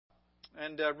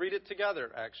and read it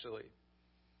together, actually.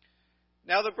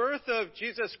 Now the birth of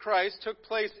Jesus Christ took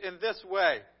place in this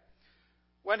way.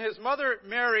 When his mother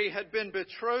Mary had been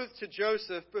betrothed to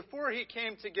Joseph, before he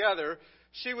came together,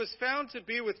 she was found to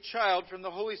be with child from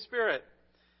the Holy Spirit.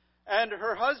 And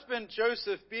her husband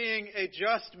Joseph, being a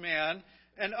just man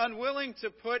and unwilling to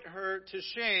put her to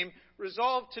shame,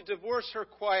 resolved to divorce her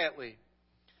quietly.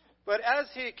 But as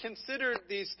he considered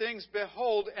these things,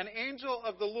 behold, an angel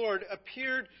of the Lord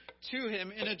appeared to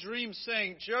him in a dream,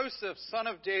 saying, Joseph, son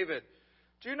of David,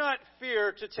 do not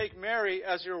fear to take Mary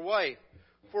as your wife,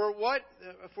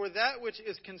 for that which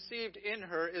is conceived in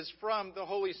her is from the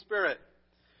Holy Spirit.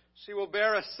 She will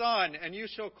bear a son, and you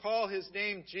shall call his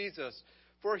name Jesus,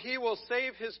 for he will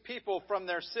save his people from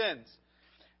their sins.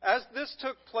 As this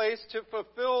took place to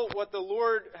fulfill what the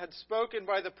Lord had spoken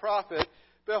by the prophet,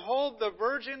 behold, the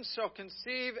virgin shall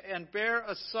conceive and bear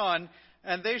a son,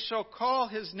 and they shall call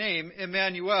his name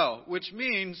Immanuel, which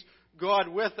means God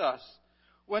with us.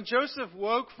 When Joseph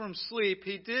woke from sleep,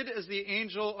 he did as the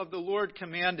angel of the Lord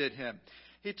commanded him.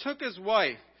 He took his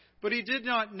wife, but he did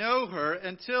not know her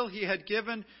until she had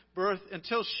given birth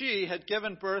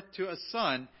to a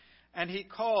son, and he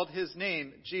called his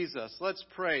name Jesus. Let's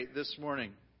pray this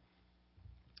morning.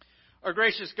 Our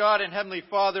gracious God and Heavenly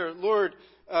Father, Lord,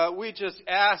 we just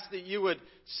ask that you would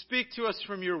speak to us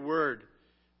from your word,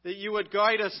 that you would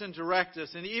guide us and direct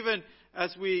us, and even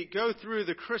as we go through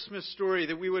the Christmas story,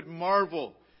 that we would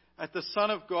marvel at the Son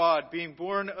of God being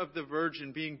born of the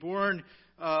Virgin, being born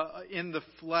in the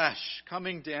flesh,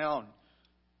 coming down.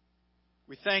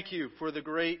 We thank you for the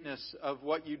greatness of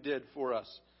what you did for us.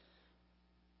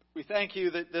 We thank you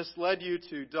that this led you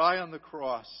to die on the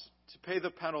cross, to pay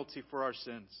the penalty for our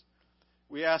sins.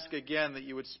 We ask again that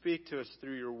you would speak to us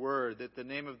through your word, that the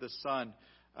name of the Son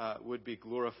would be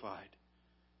glorified.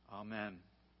 Amen.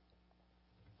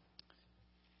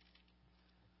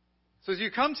 So as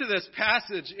you come to this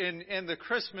passage in the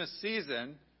Christmas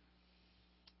season,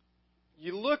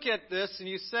 you look at this and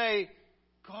you say,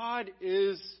 God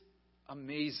is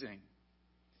amazing.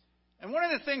 And one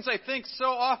of the things I think so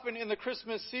often in the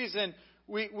Christmas season,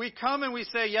 we come and we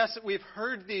say, yes, we've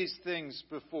heard these things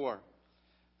before.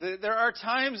 There are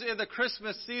times in the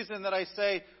Christmas season that I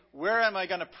say, where am I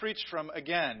going to preach from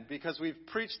again? Because we've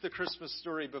preached the Christmas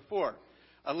story before.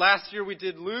 Last year we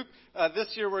did Luke.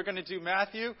 This year we're going to do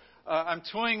Matthew. I'm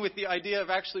toying with the idea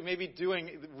of actually maybe doing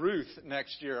Ruth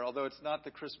next year, although it's not the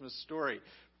Christmas story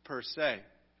per se.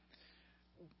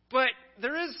 But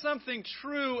there is something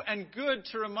true and good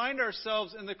to remind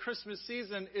ourselves in the Christmas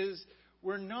season is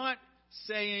we're not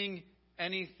saying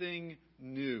anything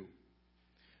new.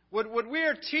 What we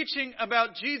are teaching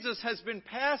about Jesus has been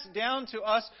passed down to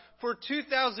us for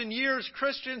 2,000 years.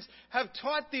 Christians have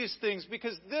taught these things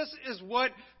because this is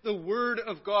what the Word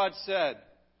of God said.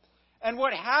 And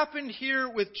what happened here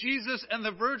with Jesus and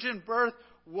the virgin birth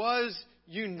was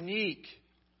unique.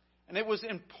 And it was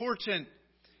important.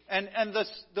 And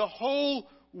the whole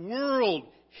world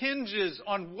hinges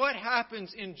on what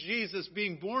happens in Jesus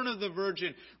being born of the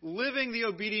Virgin, living the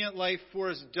obedient life for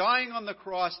us, dying on the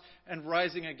cross, and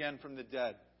rising again from the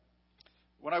dead.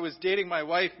 When I was dating my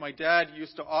wife, my dad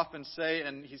used to often say,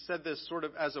 and he said this sort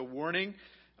of as a warning,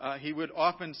 he would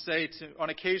often say, on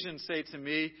occasion say to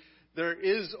me, there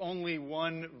is only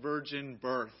one virgin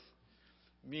birth,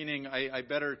 meaning I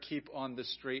better keep on the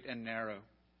straight and narrow.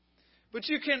 But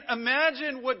you can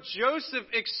imagine what Joseph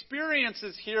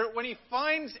experiences here when he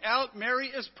finds out Mary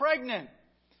is pregnant.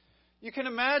 You can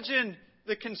imagine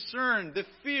the concern, the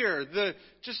fear,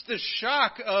 the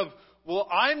shock of, well,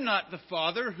 I'm not the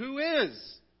father, who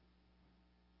is?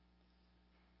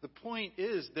 The point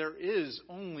is, there is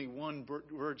only one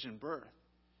virgin birth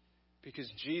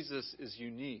because Jesus is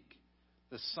unique.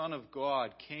 The Son of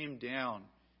God came down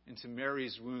into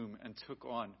Mary's womb and took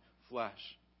on flesh.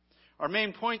 Our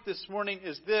main point this morning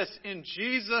is this. In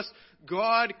Jesus,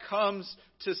 God comes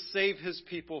to save his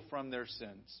people from their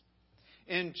sins.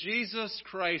 In Jesus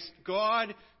Christ,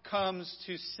 God comes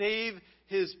to save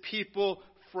his people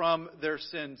from their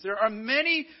sins. There are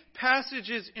many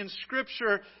passages in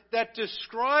Scripture that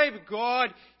describe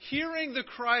God hearing the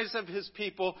cries of his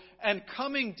people and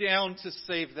coming down to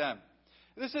save them.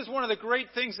 This is one of the great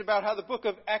things about how the book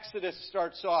of Exodus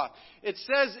starts off. It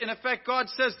says, in effect, God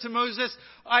says to Moses,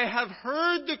 I have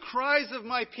heard the cries of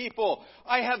my people.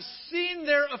 I have seen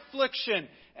their affliction,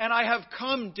 and I have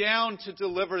come down to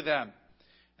deliver them.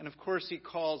 And of course, he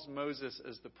calls Moses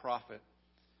as the prophet.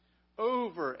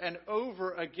 Over and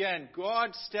over again,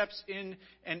 God steps in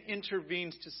and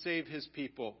intervenes to save his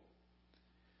people.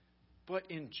 But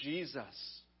in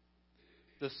Jesus,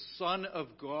 the Son of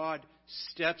God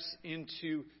steps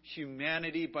into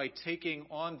humanity by taking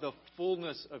on the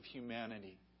fullness of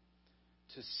humanity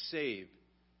to save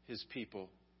his people.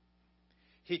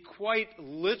 He quite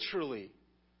literally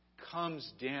comes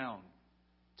down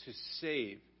to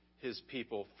save his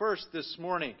people. First, this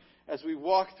morning, as we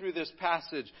walk through this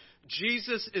passage,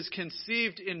 Jesus is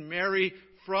conceived in Mary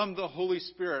from the Holy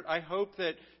Spirit. I hope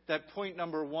that point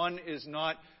number one is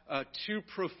not too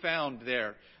profound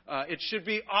there. It should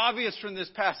be obvious from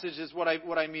this passage is what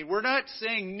I mean. We're not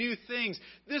saying new things.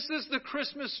 This is the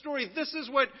Christmas story. This is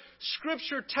what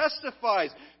Scripture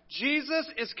testifies. Jesus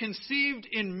is conceived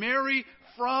in Mary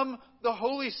from the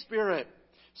Holy Spirit.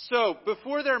 So,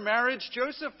 before their marriage,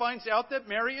 Joseph finds out that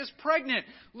Mary is pregnant.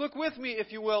 Look with me,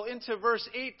 if you will, into verse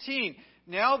 18.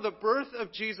 Now, the birth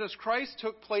of Jesus Christ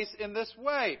took place in this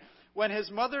way. When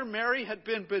his mother Mary had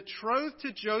been betrothed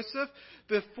to Joseph,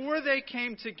 before they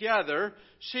came together,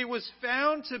 she was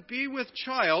found to be with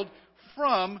child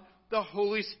from the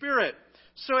Holy Spirit.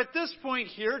 So at this point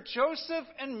here, Joseph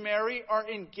and Mary are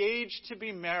engaged to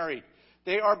be married.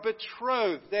 They are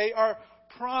betrothed. They are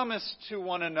promised to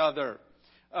one another.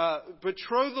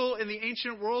 Betrothal in the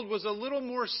ancient world was a little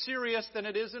more serious than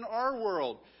it is in our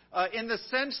world, in the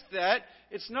sense that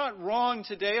it's not wrong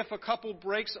today if a couple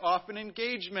breaks off an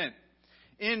engagement.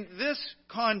 In this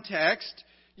context,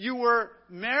 you were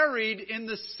married in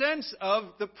the sense of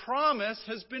the promise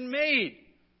has been made.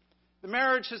 The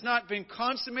marriage has not been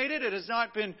consummated. It has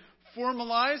not been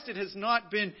formalized. It has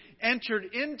not been entered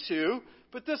into.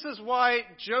 But this is why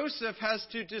Joseph has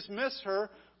to dismiss her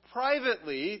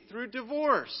privately through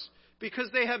divorce, because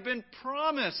they have been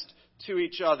promised to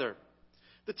each other.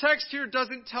 The text here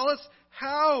doesn't tell us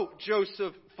how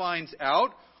Joseph finds out,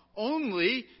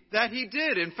 only that he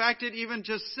did. In fact, it even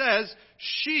just says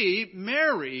she,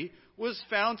 Mary, was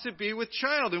found to be with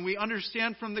child. And we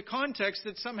understand from the context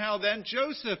that somehow then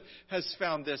Joseph has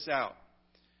found this out.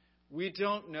 We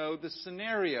don't know the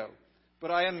scenario.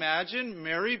 But I imagine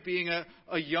Mary, being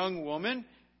a young woman,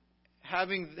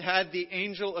 having had the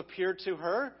angel appear to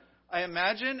her, I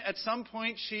imagine at some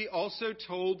point she also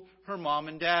told her mom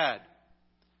and dad.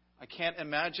 I can't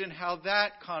imagine how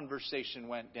that conversation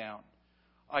went down.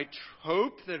 I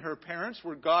hope that her parents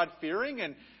were God-fearing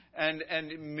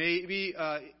and maybe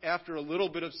after a little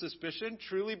bit of suspicion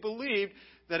truly believed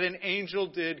that an angel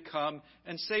did come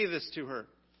and say this to her.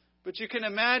 But you can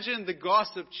imagine the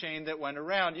gossip chain that went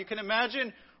around. You can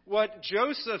imagine what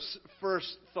Joseph's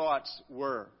first thoughts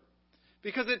were.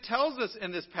 Because it tells us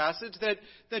in this passage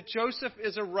that Joseph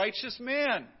is a righteous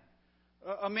man,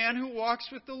 a man who walks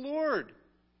with the Lord.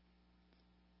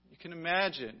 You can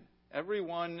imagine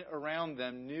everyone around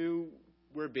them knew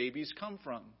where babies come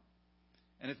from.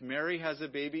 And if Mary has a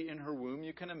baby in her womb,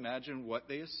 you can imagine what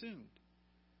they assumed.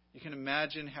 You can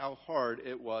imagine how hard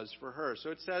it was for her. So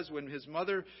it says when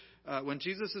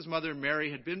Jesus' mother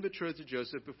Mary had been betrothed to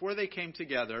Joseph, before they came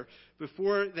together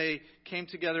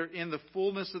in the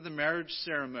fullness of the marriage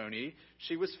ceremony,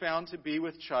 she was found to be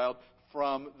with child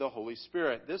from the Holy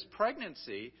Spirit. This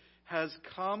pregnancy has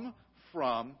come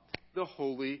from the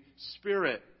Holy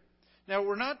Spirit. Now,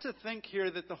 we're not to think here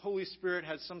that the Holy Spirit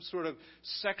had some sort of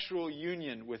sexual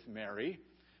union with Mary,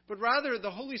 but rather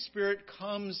the Holy Spirit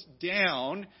comes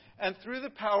down, and through the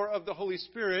power of the Holy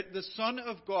Spirit, the Son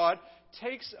of God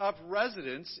takes up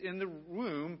residence in the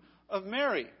womb of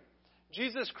Mary.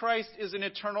 Jesus Christ is an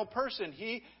eternal person.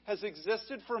 He has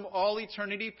existed from all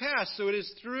eternity past. So it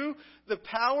is through the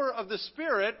power of the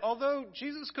Spirit, although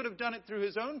Jesus could have done it through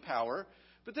his own power,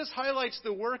 but this highlights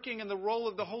the working and the role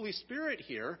of the Holy Spirit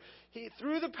here.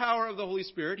 Through the power of the Holy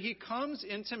Spirit, he comes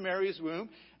into Mary's womb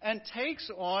and takes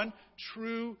on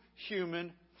true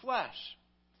human flesh.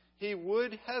 He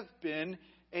would have been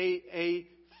a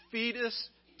fetus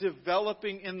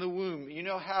developing in the womb. You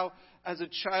know how as a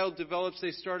child develops, they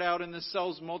start out and the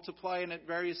cells multiply, and at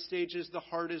various stages the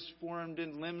heart is formed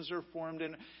and limbs are formed.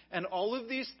 And all of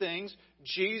these things,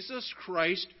 Jesus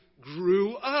Christ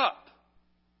grew up.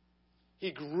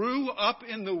 He grew up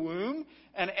in the womb,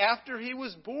 and after he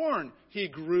was born, he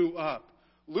grew up.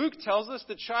 Luke tells us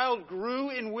the child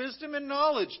grew in wisdom and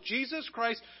knowledge. Jesus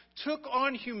Christ took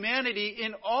on humanity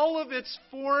in all of its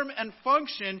form and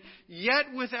function, yet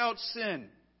without sin,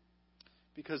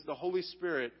 because the Holy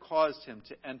Spirit caused him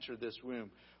to enter this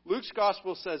womb. Luke's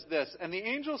gospel says this, "And the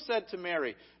angel said to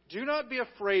Mary, 'Do not be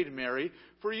afraid, Mary,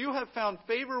 for you have found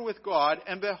favor with God,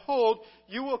 and behold,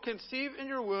 you will conceive in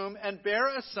your womb and bear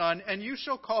a son, and you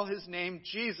shall call his name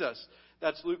Jesus.'"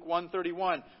 That's Luke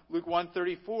 1:31. Luke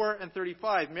 1:34 and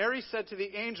 35. Mary said to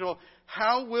the angel,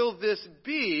 "How will this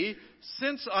be,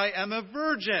 since I am a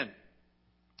virgin?"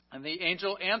 And the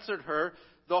angel answered her,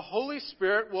 the Holy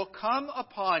Spirit will come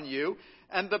upon you,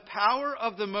 and the power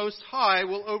of the Most High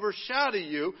will overshadow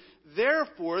you.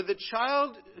 Therefore, the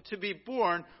child to be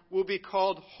born will be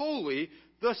called Holy,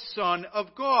 the Son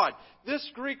of God." This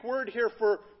Greek word here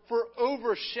for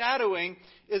overshadowing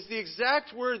is the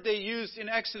exact word they used in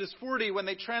Exodus 40 when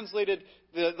they translated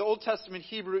the Old Testament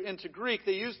Hebrew into Greek.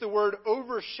 They used the word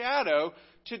overshadow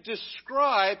to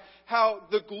describe how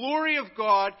the glory of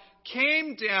God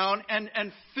came down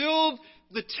and filled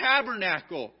the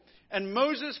tabernacle. And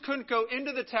Moses couldn't go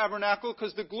into the tabernacle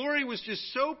because the glory was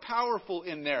just so powerful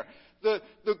in there.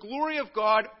 The glory of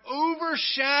God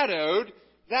overshadowed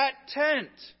that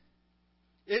tent.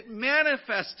 It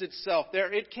manifested itself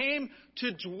there. It came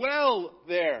to dwell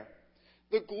there.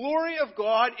 The glory of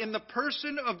God in the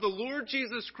person of the Lord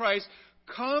Jesus Christ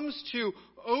comes to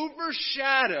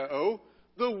overshadow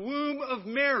the womb of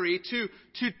Mary, to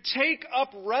take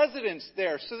up residence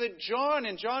there. So that John,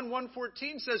 in John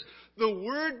 1:14 says, the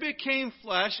Word became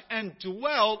flesh and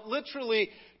dwelt,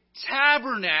 literally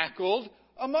tabernacled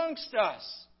amongst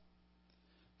us.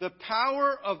 The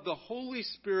power of the Holy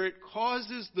Spirit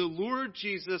causes the Lord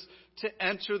Jesus to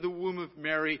enter the womb of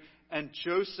Mary, and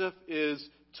Joseph is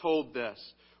told this.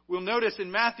 We'll notice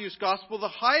in Matthew's Gospel the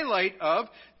highlight of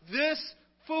this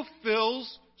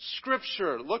fulfills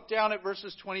Scripture. Look down at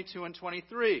verses 22 and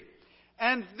 23.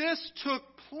 "And this took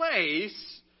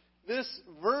place," this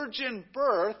virgin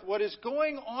birth, what is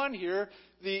going on here,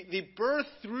 the birth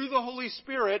through the Holy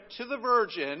Spirit to the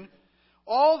virgin,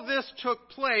 all this took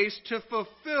place to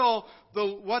fulfill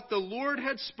what the Lord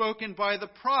had spoken by the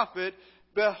prophet.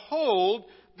 "Behold,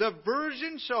 the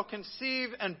virgin shall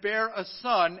conceive and bear a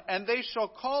son, and they shall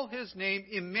call his name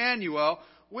Immanuel,"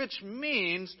 which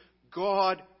means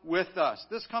God with us.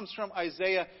 This comes from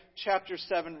Isaiah chapter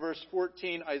 7, verse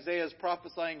 14. Isaiah is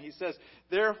prophesying. He says,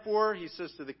 "Therefore," he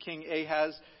says to the king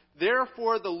Ahaz,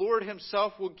 "Therefore the Lord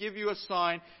himself will give you a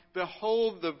sign.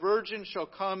 Behold, the virgin shall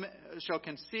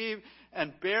conceive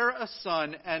and bear a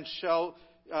son, and shall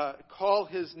call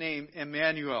his name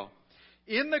Immanuel."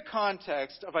 In the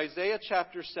context of Isaiah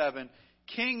chapter 7,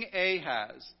 King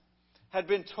Ahaz had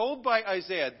been told by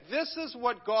Isaiah, this is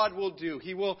what God will do.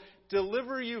 He will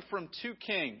deliver you from two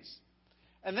kings.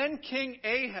 And then King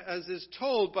Ahaz is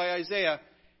told by Isaiah,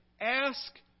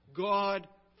 ask God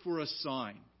for a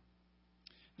sign.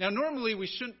 Now, normally we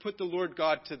shouldn't put the Lord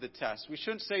God to the test. We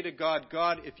shouldn't say to God,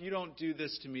 God, if you don't do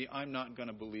this to me, I'm not going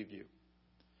to believe you.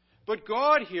 But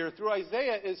God here, through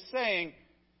Isaiah, is saying,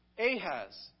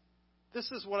 Ahaz,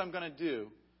 this is what I'm going to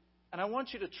do, and I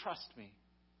want you to trust me.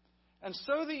 And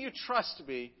so that you trust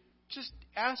me, just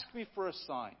ask me for a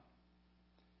sign.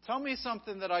 Tell me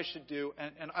something that I should do,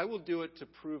 and I will do it to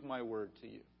prove my word to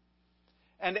you.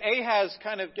 And Ahaz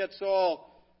kind of gets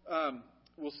all,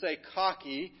 we'll say,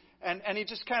 cocky, and he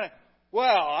just kind of,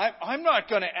 well, I'm not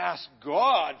going to ask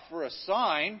God for a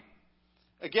sign.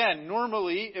 Again,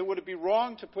 normally it would be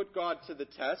wrong to put God to the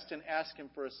test and ask him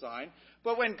for a sign.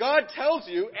 But when God tells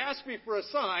you, ask me for a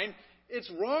sign, it's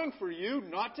wrong for you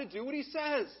not to do what he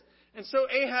says. And so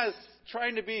Ahaz,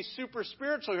 trying to be super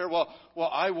spiritual here, well,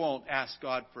 I won't ask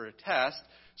God for a test.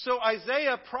 So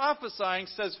Isaiah prophesying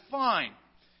says, fine,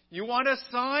 you want a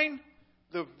sign?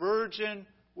 The virgin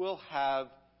will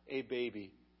have a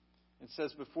baby. It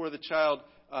says before the child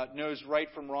knows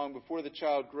right from wrong, before the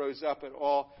child grows up at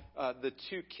all, the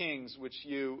two kings which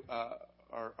you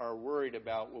are worried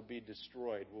about will be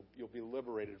destroyed. You'll be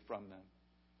liberated from them.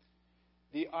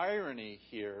 The irony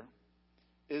here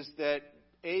is that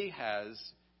Ahaz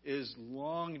is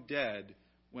long dead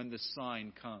when the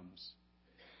sign comes.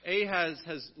 Ahaz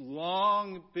has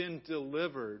long been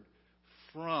delivered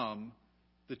from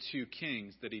the two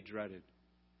kings that he dreaded.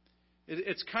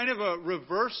 It's kind of a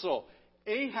reversal.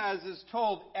 Ahaz is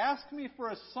told, ask me for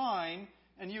a sign,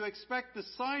 and you expect the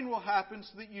sign will happen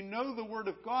so that you know the word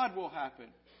of God will happen.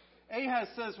 Ahaz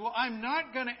says, well, I'm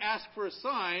not going to ask for a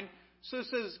sign. So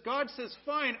God says,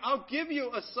 fine, I'll give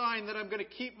you a sign that I'm going to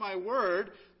keep my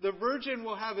word. The virgin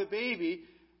will have a baby.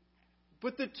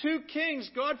 But the two kings,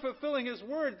 God fulfilling his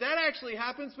word, that actually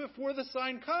happens before the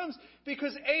sign comes,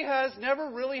 because Ahaz never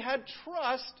really had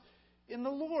trust in the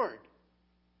Lord.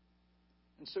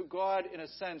 And so God, in a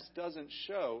sense, doesn't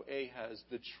show Ahaz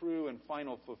the true and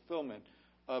final fulfillment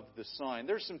of the sign.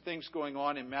 There's some things going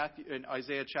on in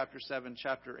Isaiah chapter 7,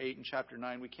 chapter 8, and chapter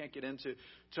 9. We can't get into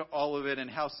all of it and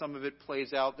how some of it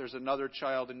plays out. There's another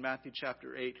child in Matthew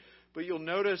chapter 8. But you'll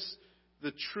notice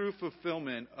the true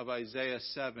fulfillment of Isaiah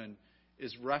 7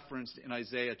 is referenced in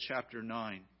Isaiah chapter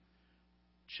 9.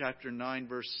 Chapter 9,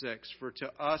 verse 6. For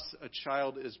to us a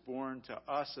child is born, to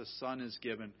us a son is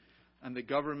given, and the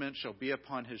government shall be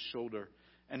upon his shoulder.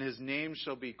 and his name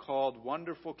shall be called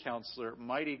Wonderful Counselor,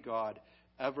 Mighty God,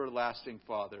 Everlasting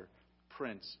Father,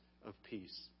 Prince of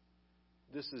Peace.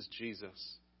 This is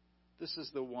Jesus. This is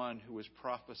the one who was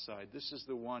prophesied. This is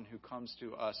the one who comes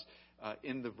to us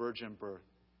in the virgin birth.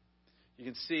 You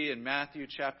can see in Matthew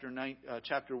chapter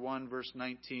 1, verse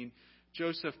 19,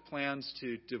 Joseph plans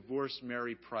to divorce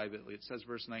Mary privately. It says,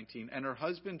 verse 19, and her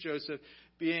husband Joseph,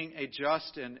 being a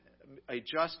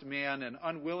just man and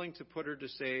unwilling to put her to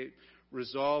shame,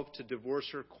 resolved to divorce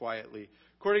her quietly.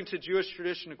 According to Jewish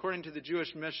tradition, according to the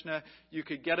Jewish Mishnah, you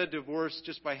could get a divorce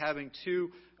just by having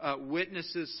two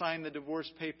witnesses sign the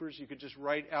divorce papers. You could just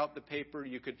write out the paper.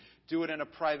 You could do it in a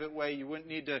private way. You wouldn't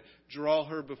need to draw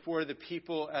her before the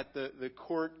people at the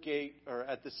court gate or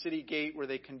at the city gate where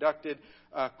they conducted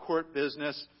court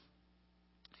business.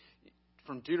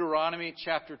 From Deuteronomy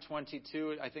chapter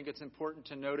 22, I think it's important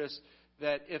to notice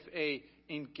that if a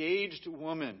engaged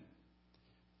woman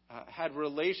had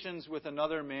relations with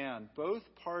another man, both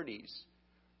parties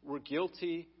were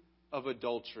guilty of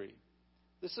adultery.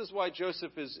 This is why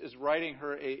Joseph is writing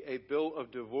her a bill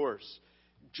of divorce.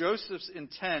 Joseph's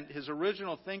intent, his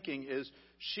original thinking is,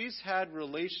 she's had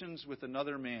relations with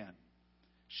another man.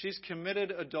 She's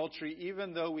committed adultery,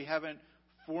 even though we haven't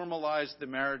formalized the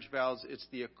marriage vows. It's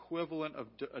the equivalent of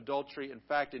adultery. In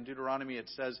fact, in Deuteronomy it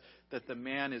says that the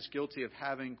man is guilty of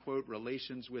having, quote,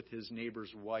 relations with his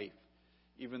neighbor's wife,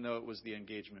 even though it was the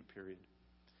engagement period.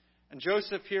 And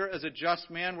Joseph here, as a just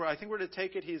man, where I think we're to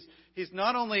take it, he's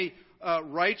not only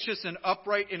righteous and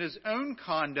upright in his own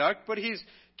conduct, but he's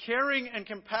caring and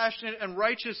compassionate and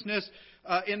righteousness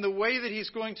in the way that he's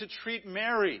going to treat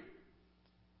Mary.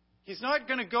 He's not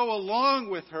going to go along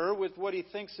with her with what he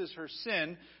thinks is her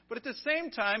sin, but at the same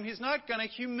time, he's not going to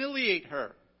humiliate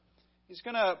her. He's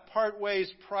going to part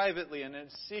ways privately and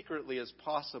as secretly as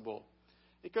possible.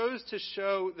 It goes to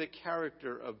show the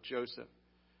character of Joseph.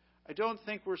 I don't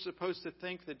think we're supposed to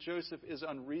think that Joseph is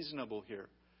unreasonable here.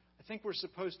 I think we're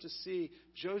supposed to see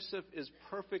Joseph is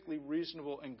perfectly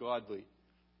reasonable and godly.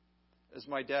 As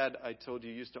my dad, I told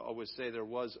you, used to always say there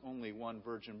was only one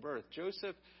virgin birth.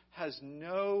 Joseph has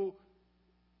no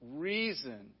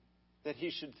reason that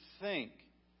he should think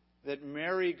that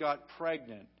Mary got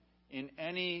pregnant in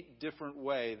any different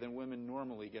way than women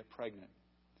normally get pregnant.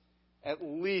 At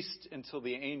least until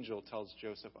the angel tells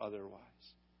Joseph otherwise.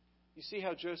 You see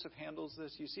how Joseph handles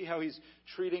this? You see how he's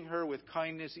treating her with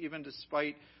kindness, even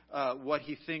despite what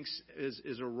he thinks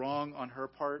is a wrong on her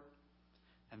part?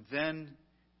 And then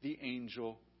the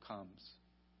angel comes.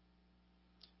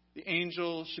 The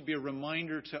angel should be a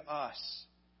reminder to us.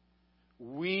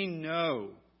 We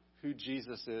know who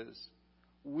Jesus is.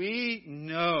 We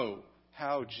know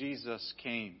how Jesus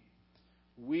came.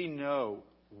 We know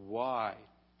why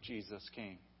Jesus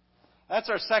came. That's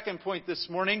our second point this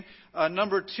morning.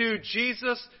 Number 2,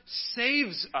 Jesus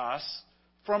saves us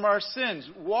from our sins.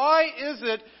 Why is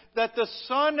it that the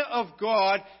Son of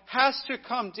God has to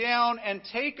come down and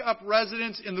take up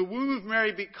residence in the womb of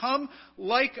Mary, become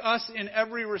like us in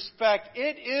every respect?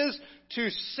 It is to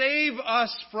save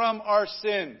us from our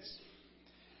sins.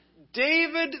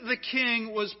 David the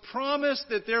king was promised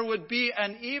that there would be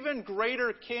an even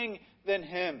greater king than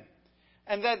him,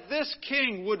 and that this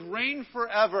king would reign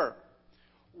forever.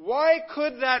 Why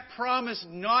could that promise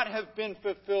not have been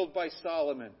fulfilled by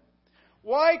Solomon?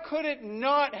 Why could it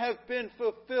not have been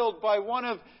fulfilled by one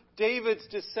of David's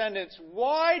descendants?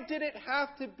 Why did it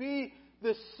have to be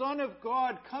the Son of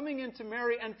God coming into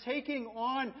Mary and taking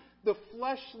on the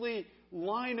fleshly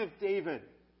line of David?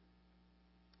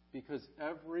 Because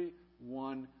every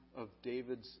one of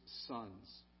David's sons,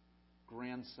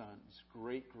 grandsons,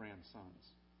 great-grandsons,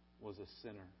 was a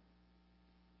sinner.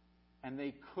 And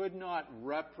they could not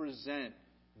represent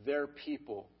their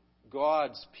people,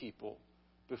 God's people,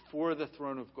 before the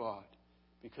throne of God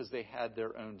because they had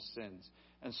their own sins.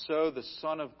 And so the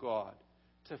Son of God,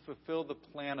 to fulfill the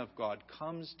plan of God,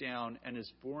 comes down and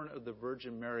is born of the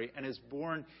Virgin Mary and is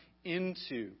born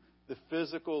into the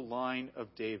physical line of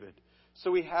David.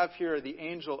 So we have here the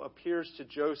angel appears to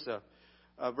Joseph.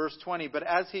 Verse 20, but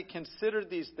as he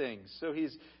considered these things, so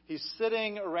he's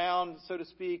sitting around, so to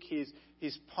speak,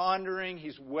 he's pondering,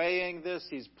 he's weighing this,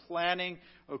 he's planning,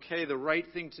 okay, the right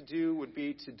thing to do would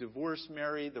be to divorce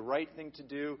Mary, the right thing to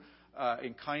do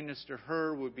in kindness to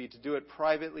her would be to do it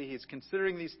privately. He's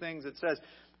considering these things. It says,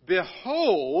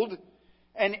 behold,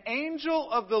 an angel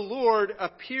of the Lord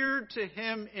appeared to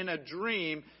him in a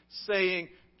dream, saying,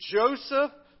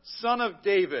 Joseph, son of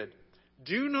David,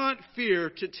 do not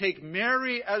fear to take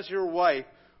Mary as your wife,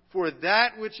 for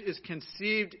that which is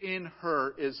conceived in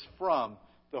her is from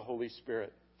the Holy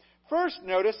Spirit. First,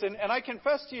 notice, and I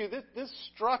confess to you, this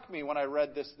struck me when I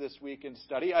read this week in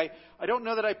study. I don't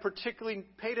know that I particularly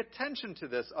paid attention to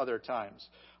this other times.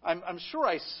 I'm sure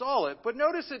I saw it, but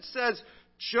notice it says,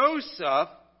 Joseph,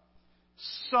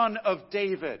 son of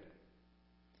David.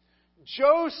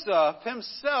 Joseph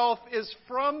himself is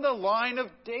from the line of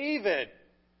David.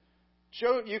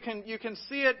 You can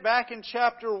see it back in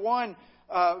chapter 1,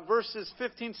 verses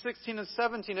 15, 16, and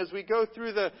 17 as we go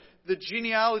through the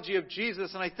genealogy of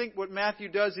Jesus. And I think what Matthew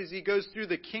does is he goes through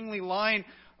the kingly line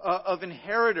of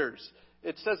inheritors.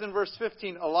 It says in verse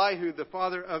 15, Elihu, the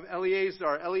father of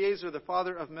Eleazar. Eleazar, the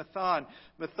father of Matthan.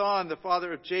 Matthan, the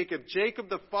father of Jacob. Jacob,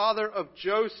 the father of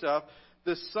Joseph,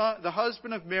 the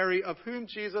husband of Mary, of whom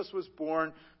Jesus was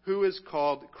born, who is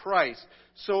called Christ.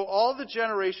 So all the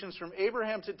generations from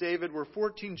Abraham to David were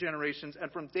 14 generations,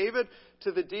 and from David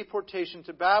to the deportation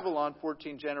to Babylon,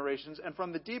 14 generations, and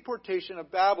from the deportation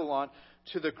of Babylon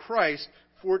to the Christ,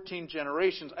 14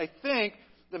 generations. I think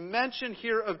the mention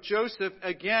here of Joseph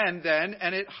again then,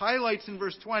 and it highlights in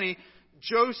verse 20,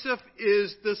 Joseph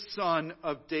is the son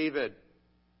of David.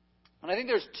 And I think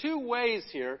there's two ways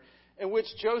here in which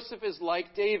Joseph is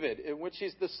like David, in which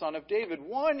he's the son of David.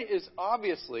 One is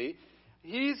obviously,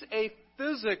 he's a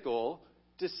physical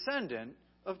descendant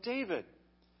of David.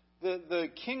 The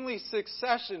kingly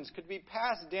successions could be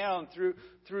passed down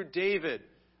through David,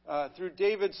 through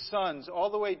David's sons,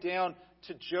 all the way down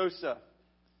to Joseph.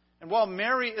 And while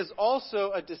Mary is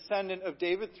also a descendant of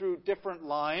David through different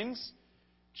lines,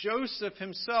 Joseph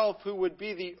himself, who would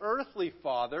be the earthly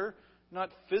father, not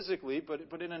physically,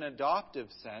 but in an adoptive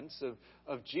sense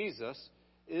of Jesus,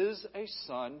 is a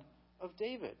son of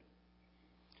David.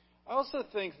 I also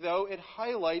think, though, it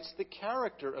highlights the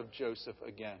character of Joseph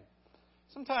again.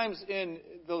 Sometimes in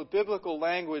the biblical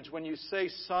language, when you say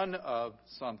son of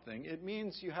something, it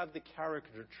means you have the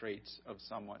character traits of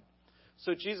someone.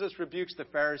 So Jesus rebukes the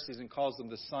Pharisees and calls them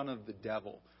the son of the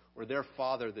devil, or their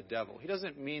father the devil. He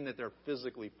doesn't mean that they're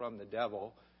physically from the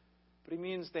devil, but he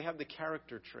means they have the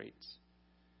character traits.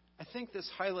 I think this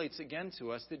highlights again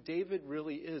to us that David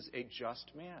really is a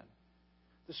just man.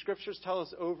 The Scriptures tell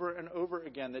us over and over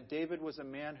again that David was a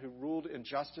man who ruled in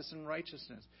justice and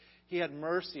righteousness. He had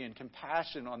mercy and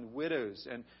compassion on widows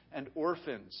and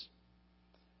orphans.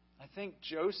 I think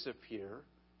Joseph here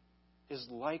is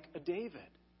like a David.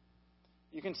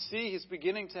 You can see he's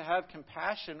beginning to have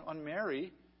compassion on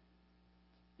Mary.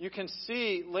 You can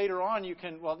see later on, you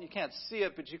can't see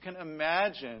it, but you can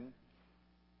imagine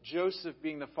Joseph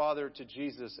being the father to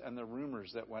Jesus and the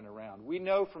rumors that went around. We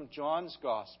know from John's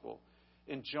Gospel,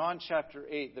 in John chapter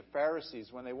 8, the Pharisees,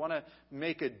 when they want to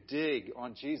make a dig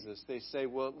on Jesus, they say,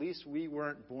 well, at least we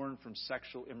weren't born from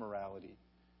sexual immorality.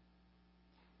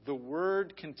 The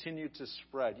word continued to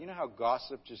spread. You know how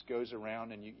gossip just goes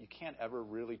around and you can't ever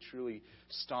really truly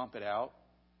stomp it out?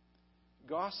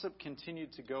 Gossip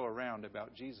continued to go around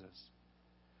about Jesus.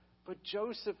 But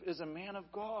Joseph is a man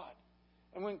of God.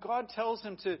 And when God tells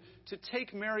him to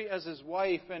take Mary as his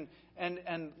wife and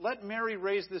let Mary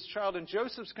raise this child, and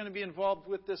Joseph's going to be involved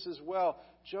with this as well,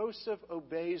 Joseph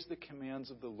obeys the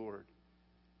commands of the Lord.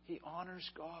 He honors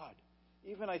God.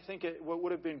 Even, I think, what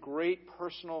would have been great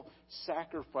personal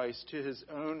sacrifice to his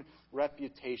own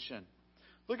reputation.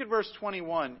 Look at verse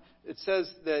 21. It says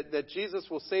that Jesus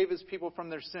will save his people from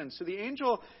their sins. So the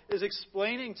angel is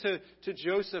explaining to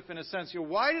Joseph, in a sense,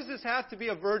 why does this have to be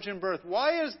a virgin birth?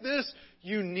 Why is this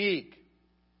unique?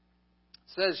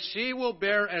 It says, she will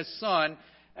bear a son,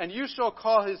 and you shall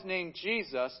call his name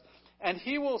Jesus, and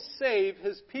he will save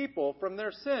his people from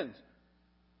their sins.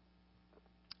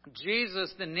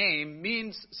 Jesus, the name,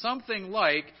 means something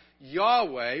like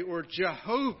Yahweh or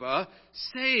Jehovah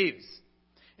saves.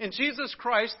 In Jesus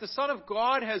Christ, the Son of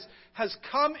God has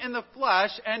come in the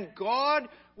flesh, and God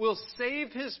will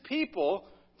save his people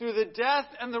through the death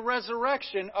and the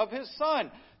resurrection of his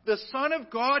Son. The Son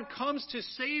of God comes to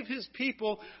save his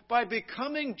people by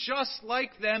becoming just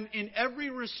like them in every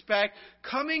respect,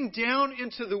 coming down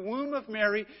into the womb of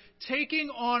Mary, taking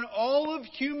on all of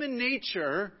human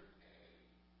nature,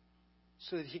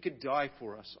 so that he could die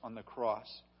for us on the cross.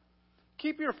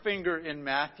 Keep your finger in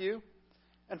Matthew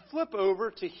and flip over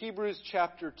to Hebrews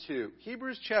chapter 2.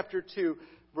 Hebrews chapter 2,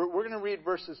 we're going to read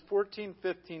verses 14,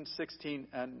 15, 16,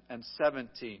 and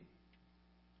 17.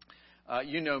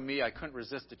 You know me, I couldn't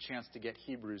resist a chance to get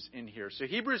Hebrews in here. So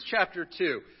Hebrews chapter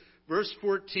 2, verse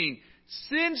 14.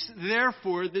 Since,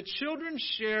 therefore, the children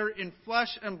share in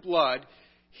flesh and blood,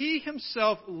 he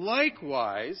himself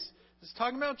likewise... This is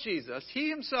talking about Jesus. He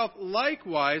himself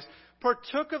likewise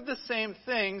partook of the same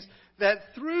things, that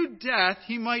through death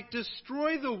he might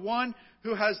destroy the one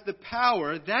who has the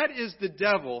power, that is the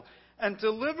devil, and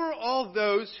deliver all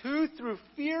those who, through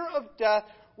fear of death,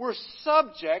 were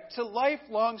subject to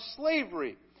lifelong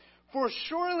slavery. For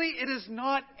surely it is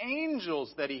not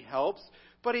angels that he helps,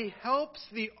 but he helps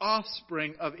the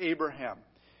offspring of Abraham.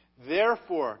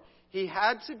 Therefore, he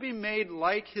had to be made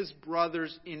like his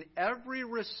brothers in every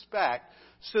respect,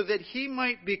 so that he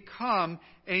might become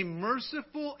a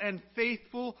merciful and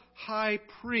faithful high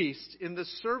priest in the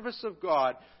service of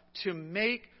God to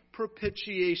make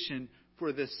propitiation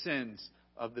for the sins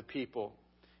of the people.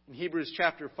 In Hebrews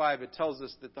chapter 5, it tells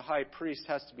us that the high priest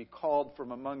has to be called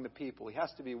from among the people. He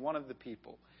has to be one of the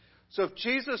people. So if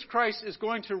Jesus Christ is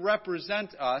going to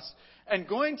represent us and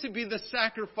going to be the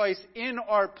sacrifice in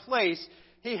our place,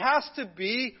 he has to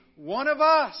be one of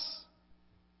us.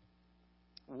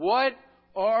 What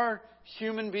are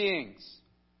human beings?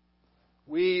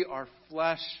 We are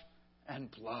flesh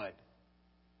and blood.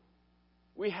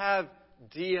 We have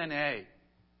DNA.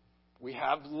 We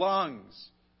have lungs.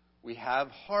 We have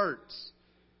hearts.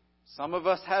 Some of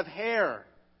us have hair.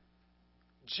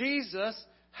 Jesus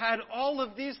had all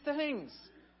of these things.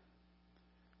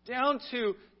 Down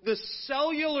to the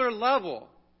cellular level,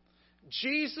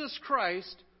 Jesus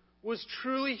Christ was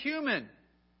truly human.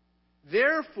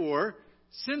 Therefore,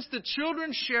 since the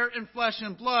children share in flesh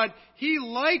and blood, he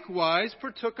likewise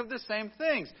partook of the same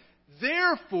things.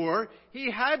 Therefore, he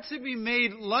had to be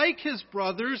made like his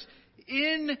brothers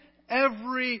in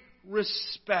every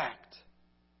respect,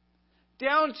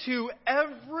 down to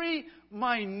every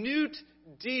minute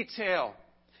detail.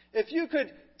 If you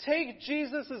could take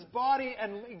Jesus' body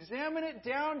and examine it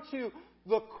down to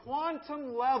the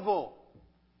quantum level,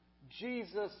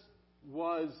 Jesus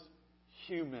was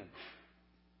human.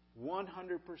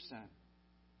 100%.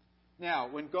 Now,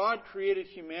 when God created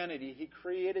humanity, he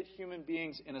created human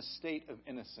beings in a state of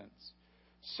innocence.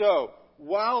 So,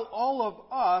 while all of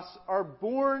us are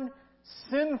born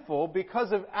sinful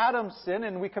because of Adam's sin,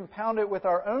 and we compound it with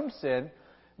our own sin,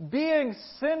 being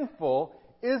sinful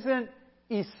isn't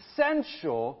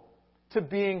essential to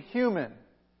being human.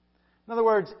 In other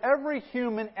words, every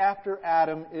human after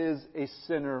Adam is a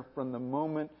sinner from the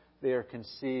moment they are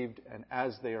conceived and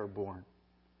as they are born.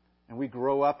 And we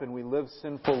grow up and we live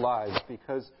sinful lives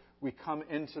because we come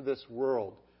into this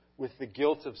world with the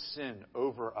guilt of sin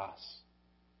over us.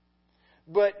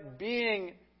 But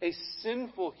being a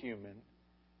sinful human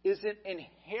isn't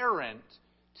inherent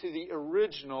to the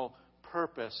original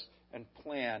purpose and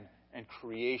plan and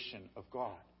creation of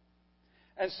God.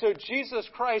 And so Jesus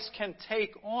Christ can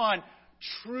take on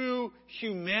true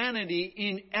humanity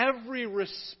in every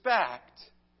respect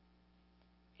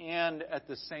and at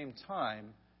the same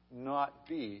time not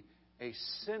be a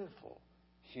sinful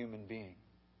human being.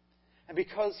 And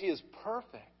because he is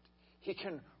perfect, he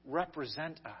can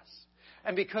represent us.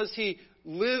 And because he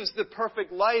lives the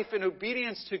perfect life in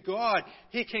obedience to God,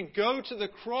 he can go to the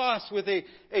cross with a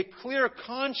clear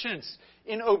conscience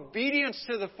in obedience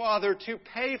to the Father to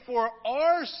pay for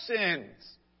our sins,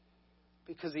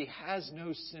 because he has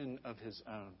no sin of his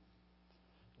own.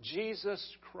 Jesus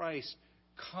Christ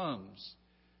comes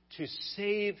to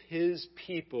save his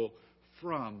people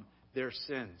from their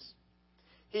sins.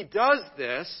 He does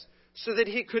this so that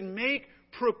he could make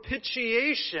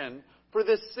propitiation for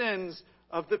the sins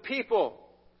of the people.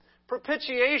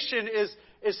 Propitiation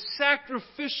is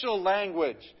sacrificial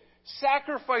language.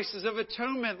 Sacrifices of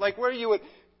atonement, like where you would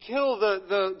kill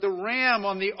the ram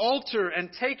on the altar and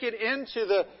take it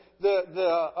into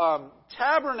the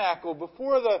tabernacle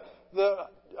before the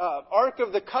Ark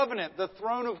of the Covenant, the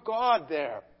throne of God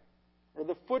there, or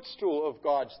the footstool of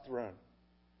God's throne.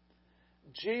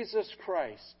 Jesus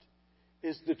Christ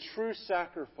is the true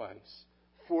sacrifice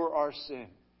for our sin.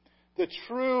 The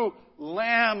true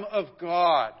Lamb of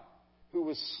God who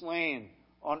was slain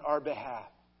on our behalf.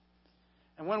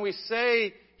 And when we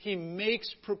say he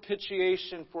makes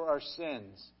propitiation for our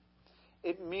sins,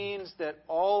 it means that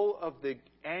all of the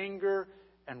anger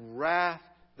and wrath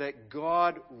that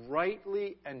God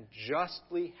rightly and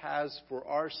justly has for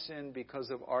our sin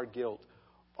because of our guilt,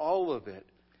 all of it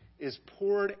is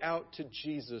poured out to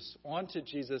Jesus, onto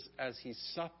Jesus as he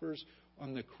suffers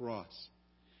on the cross.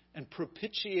 And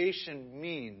propitiation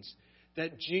means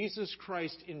that Jesus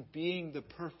Christ, in being the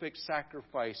perfect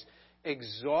sacrifice,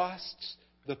 exhausts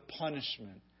the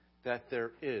punishment that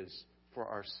there is for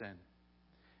our sin.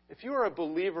 If you are a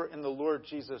believer in the Lord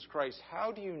Jesus Christ,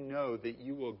 how do you know that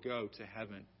you will go to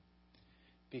heaven?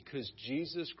 Because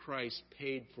Jesus Christ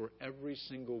paid for every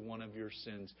single one of your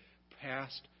sins,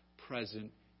 past,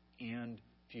 present, and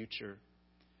future.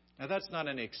 Now, that's not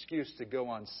an excuse to go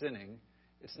on sinning.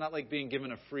 It's not like being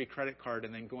given a free credit card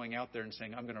and then going out there and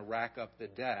saying, I'm going to rack up the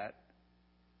debt.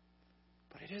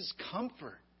 But it is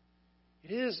comfort.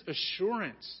 It is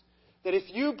assurance that if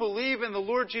you believe in the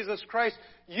Lord Jesus Christ,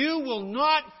 you will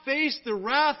not face the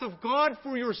wrath of God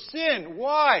for your sin.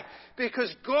 Why?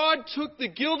 Because God took the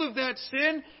guilt of that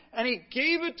sin and He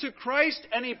gave it to Christ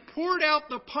and He poured out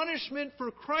the punishment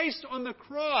for Christ on the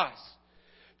cross.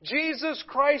 Jesus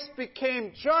Christ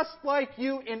became just like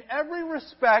you in every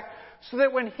respect so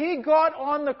that when He got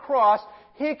on the cross,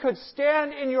 He could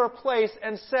stand in your place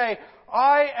and say,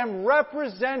 I am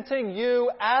representing you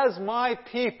as my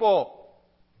people.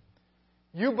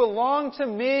 You belong to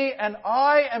me and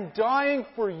I am dying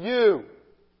for you.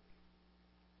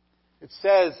 It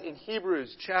says in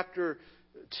Hebrews chapter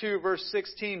 2 verse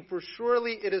 16, for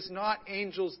surely it is not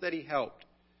angels that He helped.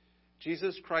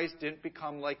 Jesus Christ didn't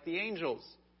become like the angels.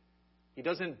 He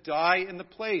doesn't die in the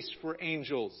place for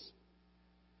angels.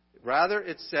 Rather,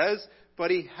 it says,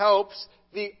 but He helps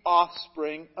the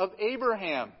offspring of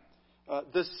Abraham,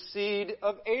 the seed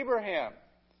of Abraham.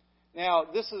 Now,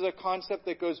 this is a concept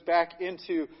that goes back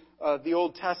into the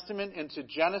Old Testament, into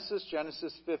Genesis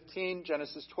 15,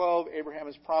 Genesis 12. Abraham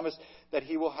is promised that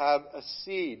he will have a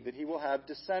seed, that he will have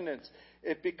descendants.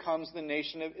 It becomes the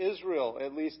nation of Israel,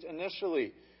 at least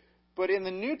initially. But in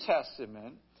the New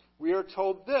Testament, we are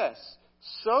told this,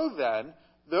 so then,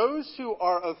 those who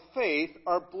are of faith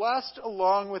are blessed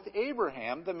along with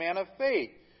Abraham, the man of faith.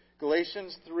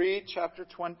 Galatians 3, chapter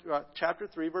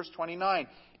 3, verse 29.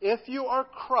 If you are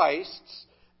Christ's,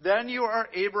 then you are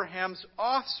Abraham's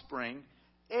offspring,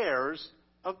 heirs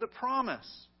of the promise.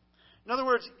 In other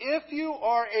words, if you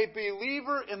are a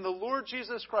believer in the Lord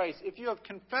Jesus Christ, if you have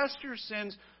confessed your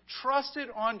sins, trusted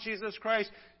on Jesus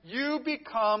Christ, you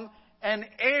become an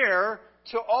heir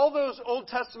to all those Old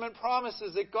Testament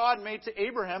promises that God made to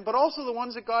Abraham, but also the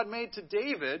ones that God made to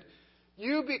David.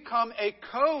 You become a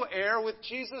co-heir with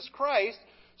Jesus Christ,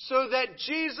 so that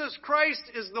Jesus Christ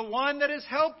is the one that has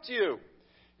helped you.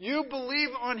 You believe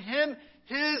on Him.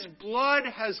 His blood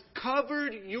has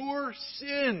covered your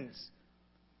sins.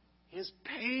 He has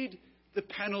paid the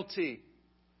penalty.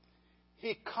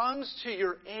 He comes to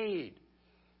your aid.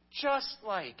 Just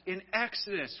like in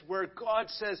Exodus, where God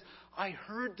says, I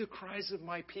heard the cries of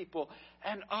my people,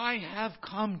 and I have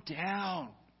come down.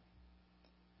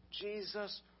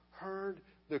 Jesus heard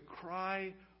the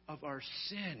cry of our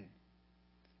sin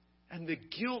and the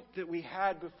guilt that we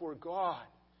had before God.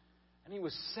 And He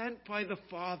was sent by the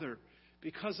Father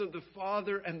because of the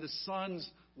Father and the Son's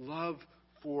love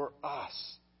for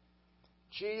us.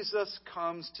 Jesus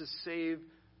comes to save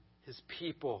His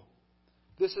people.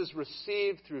 This is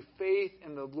received through faith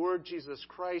in the Lord Jesus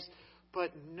Christ.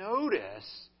 But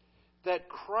notice that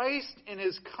Christ in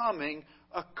His coming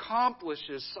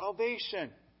accomplishes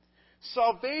salvation.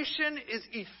 Salvation is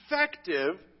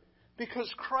effective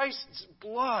because Christ's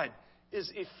blood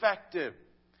is effective.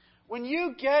 When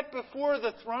you get before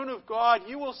the throne of God,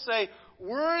 you will say,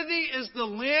 worthy is the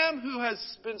Lamb who has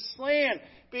been slain,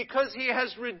 because He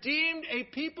has redeemed a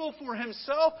people for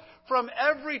Himself from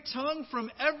every tongue,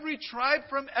 from every tribe,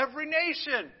 from every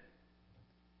nation.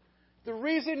 The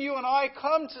reason you and I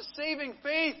come to saving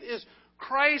faith is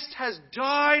Christ has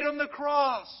died on the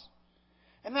cross.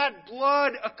 And that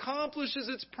blood accomplishes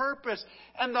its purpose.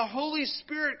 And the Holy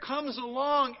Spirit comes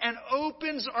along and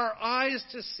opens our eyes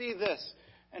to see this.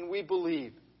 And we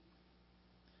believe.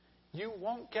 You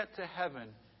won't get to heaven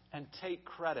and take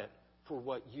credit for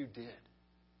what you did.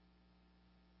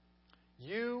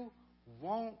 You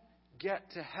won't get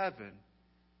to heaven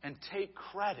and take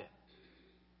credit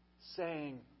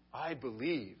saying, I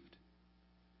believed.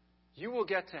 You will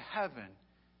get to heaven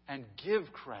and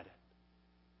give credit.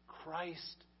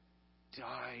 Christ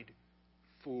died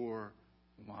for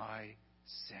my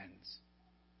sins.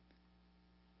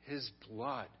 His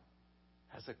blood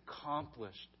has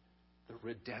accomplished the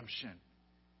redemption.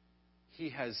 He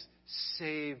has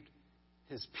saved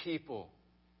His people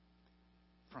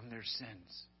from their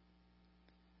sins.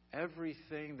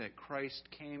 Everything that Christ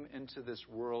came into this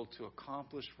world to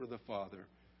accomplish for the Father,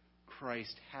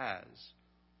 Christ has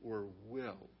or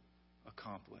will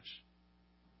accomplish.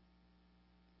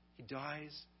 He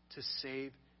dies to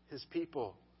save His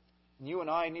people. And you and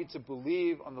I need to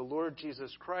believe on the Lord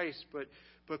Jesus Christ,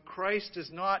 but Christ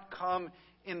does not come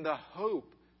in the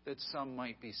hope that some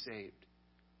might be saved.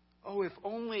 Oh, if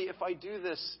only if I do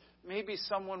this, maybe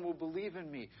someone will believe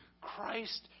in me.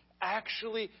 Christ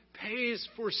actually pays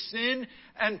for sin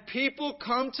and people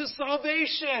come to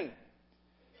salvation.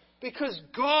 Because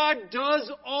God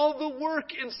does all the work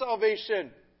in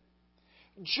salvation.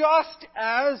 Just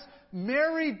as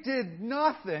Mary did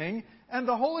nothing and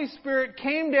the Holy Spirit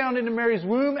came down into Mary's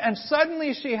womb, and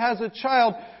suddenly she has a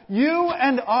child. You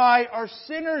and I are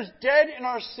sinners, dead in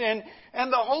our sin,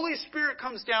 and the Holy Spirit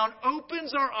comes down,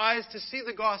 opens our eyes to see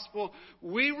the gospel.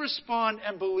 We respond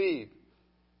and believe.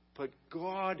 But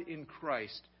God in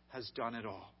Christ has done it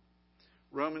all.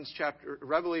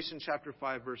 Revelation chapter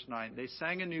 5, verse 9. They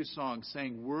sang a new song,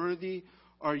 saying, "Worthy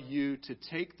are you to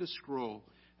take the scroll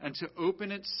and to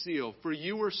open its seal, for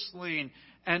you were slain,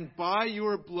 and by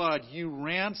your blood you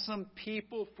ransomed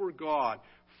people for God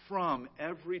from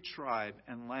every tribe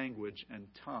and language and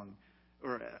tongue."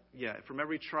 From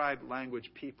every tribe,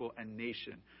 language, people, and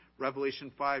nation.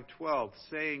 Revelation 5:12,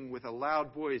 saying with a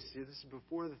loud voice, this is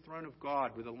before the throne of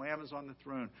God, where the Lamb is on the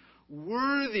throne,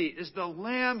 "Worthy is the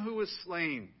Lamb who was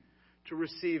slain to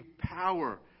receive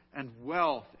power and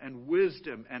wealth and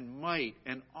wisdom and might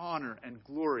and honor and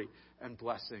glory and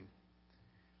blessing."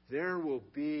 There will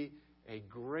be a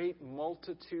great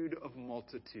multitude of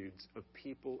multitudes of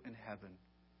people in heaven.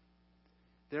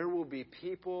 There will be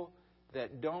people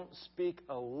that don't speak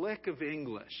a lick of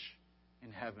English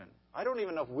in heaven. I don't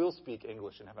even know if we'll speak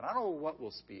English in heaven. I don't know what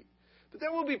we'll speak. But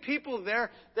there will be people there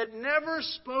that never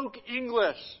spoke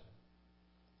English.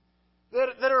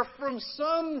 That are from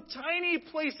some tiny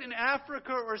place in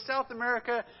Africa or South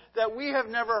America that we have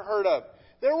never heard of.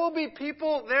 There will be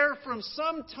people there from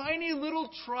some tiny little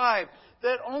tribe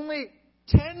that only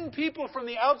 10 people from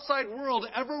the outside world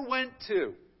ever went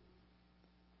to.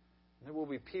 There will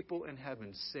be people in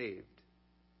heaven saved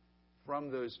from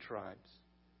those tribes,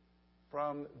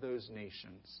 from those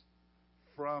nations,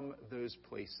 from those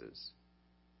places.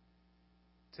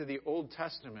 To the Old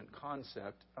Testament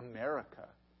concept, America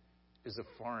is a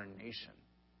foreign nation.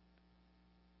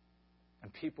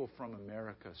 And people from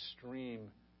America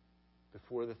stream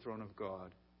before the throne of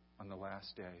God on the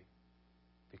last day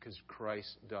because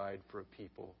Christ died for a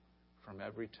people from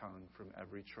every tongue, from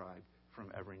every tribe,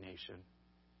 from every nation.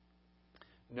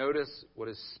 Notice what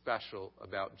is special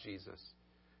about Jesus.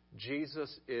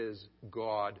 Jesus is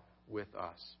God with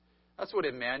us. That's what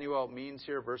Immanuel means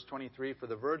here, verse 23. "For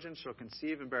the virgin shall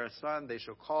conceive and bear a son. They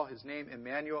shall call his name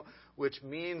Immanuel," which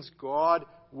means God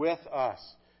with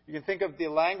us. You can think of the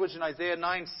language in Isaiah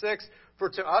 9:6. "For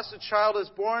to us a child is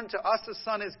born, to us a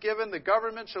son is given. The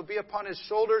government shall be upon his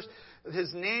shoulders.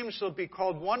 His name shall be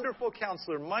called Wonderful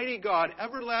Counselor, Mighty God,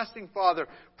 Everlasting Father,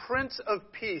 Prince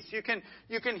of Peace." You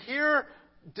can hear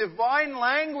divine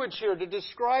language here to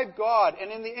describe God.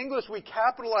 And in the English, we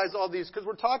capitalize all these because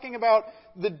we're talking about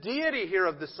the deity here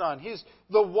of the Son. He's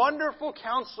the wonderful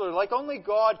counselor, like only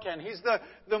God can. He's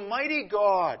the mighty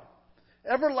God,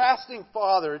 everlasting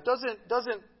Father. It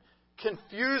doesn't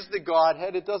confuse the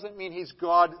Godhead. It doesn't mean He's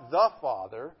God the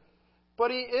Father.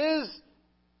 But He is,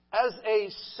 as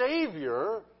a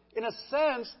Savior, in a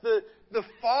sense, the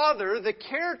Father, the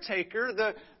caretaker,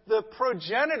 the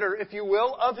progenitor, if you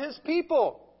will, of His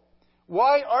people.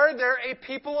 Why are there a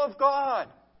people of God?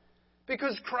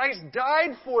 Because Christ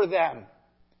died for them.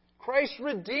 Christ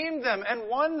redeemed them and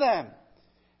won them.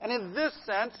 And in this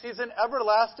sense, He's an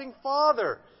everlasting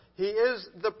Father. He is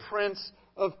the Prince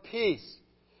of Peace.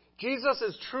 Jesus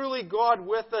is truly God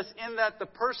with us in that the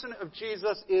person of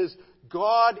Jesus is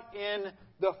God in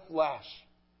the flesh.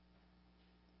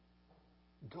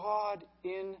 God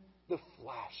in the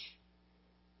flesh.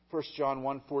 1 John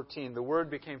 1:14, "The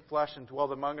Word became flesh and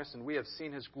dwelled among us, and we have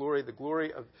seen His glory, the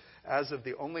glory as of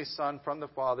the only Son from the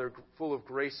Father, full of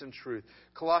grace and truth."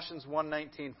 Colossians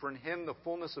 1:19, "For in Him the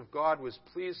fullness of God was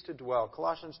pleased to dwell."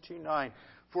 Colossians 2:9,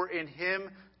 "For in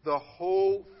Him the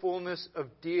whole fullness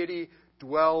of deity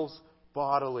dwells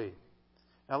bodily."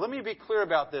 Now let me be clear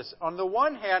about this. On the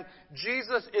one hand,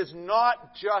 Jesus is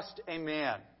not just a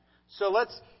man.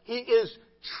 He is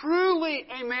truly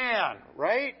a man,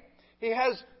 right? He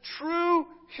has true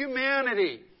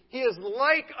humanity. He is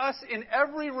like us in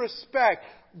every respect.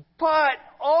 But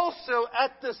also,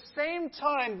 at the same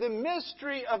time, the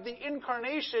mystery of the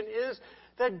incarnation is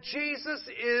that Jesus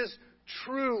is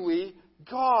truly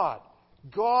God.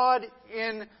 God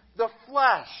in the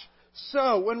flesh.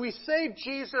 So, when we say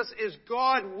Jesus is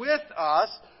God with us,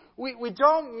 we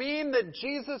don't mean that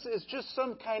Jesus is just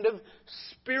some kind of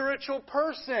spiritual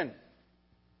person.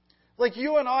 Like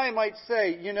you and I might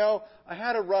say, I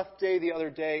had a rough day the other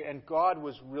day and God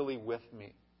was really with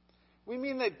me. We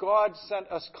mean that God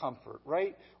sent us comfort,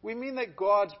 right? We mean that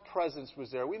God's presence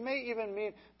was there. We may even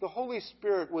mean the Holy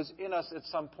Spirit was in us at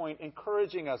some point,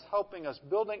 encouraging us, helping us,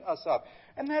 building us up.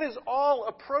 And that is all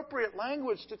appropriate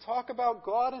language to talk about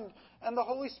God and the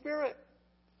Holy Spirit.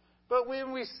 But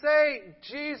when we say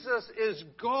Jesus is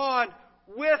God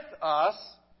with us,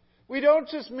 We don't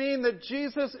just mean that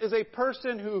Jesus is a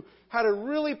person who had a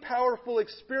really powerful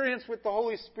experience with the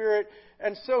Holy Spirit,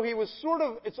 and so he was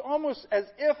it's almost as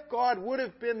if God would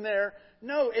have been there.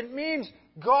 No, it means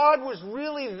God was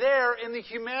really there in the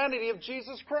humanity of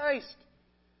Jesus Christ.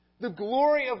 The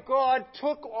glory of God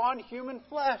took on human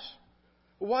flesh.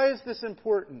 Why is this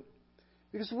important?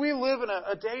 Because we live in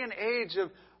a day and age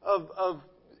of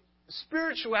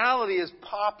spirituality is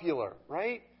popular,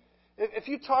 right? If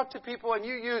you talk to people and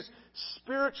you use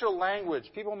spiritual language,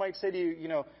 people might say to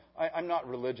you, I'm not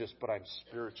religious, but I'm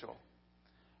spiritual.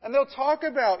 And they'll talk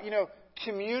about,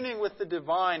 communing with the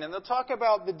divine, and they'll talk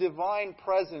about the divine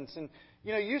presence. And,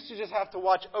 you used to just have to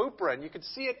watch Oprah, and you could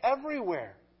see it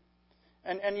everywhere.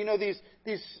 And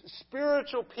these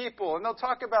spiritual people, and they'll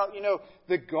talk about,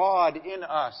 the God in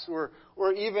us,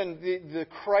 or even the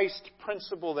Christ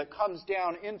principle that comes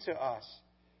down into us.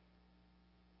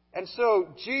 And so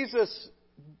Jesus,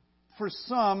 for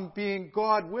some, being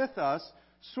God with us,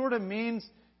 sort of means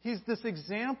he's this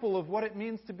example of what it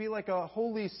means to be like a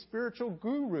holy spiritual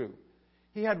guru.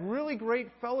 He had really great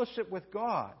fellowship with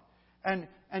God. And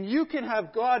you can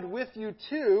have God with you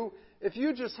too if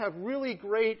you just have really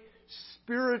great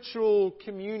spiritual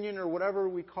communion, or whatever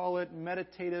we call it,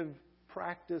 meditative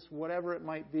practice, whatever it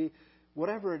might be.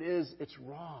 Whatever it is, it's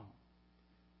wrong.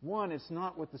 One, it's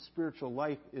not what the spiritual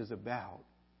life is about.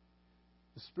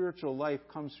 The spiritual life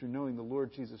comes through knowing the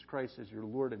Lord Jesus Christ as your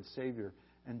Lord and Savior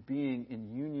and being in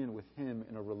union with Him,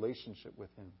 in a relationship with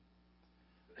Him.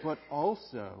 But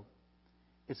also,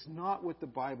 it's not what the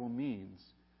Bible means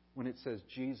when it says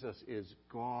Jesus is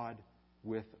God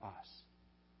with us.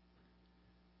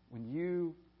 When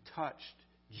you touched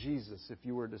Jesus, if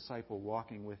you were a disciple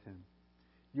walking with Him,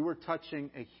 you were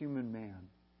touching a human man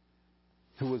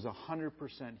who was 100%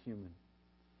 human.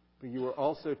 But you were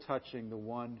also touching the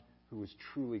one who was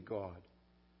truly God,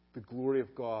 the glory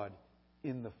of God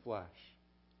in the flesh.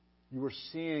 You were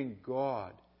seeing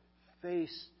God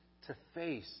face to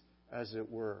face, as it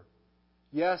were.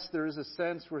 Yes, there is a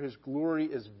sense where His glory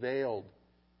is veiled.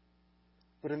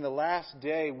 But in the last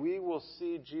day, we will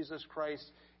see Jesus Christ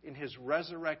in His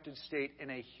resurrected state in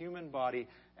a human body,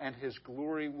 and His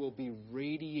glory will be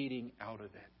radiating out of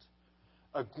it.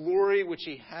 A glory which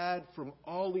He had from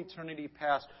all eternity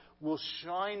past will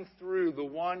shine through the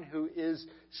one who is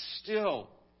still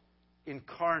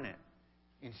incarnate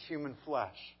in human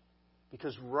flesh.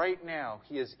 Because right now,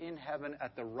 He is in heaven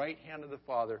at the right hand of the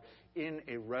Father in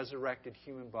a resurrected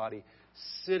human body,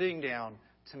 sitting down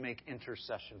to make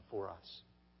intercession for us.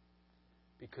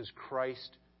 Because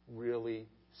Christ really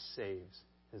saves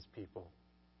His people.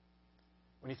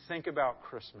 When you think about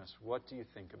Christmas, what do you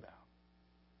think about?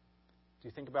 Do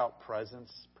you think about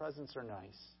presents? Presents are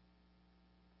nice.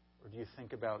 Or do you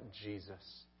think about Jesus?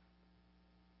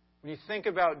 When you think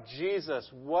about Jesus,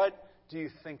 what do you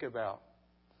think about?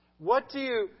 What do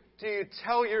you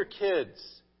tell your kids?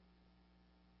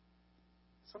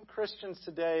 Some Christians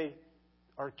today,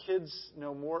 our kids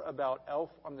know more about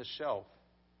Elf on the Shelf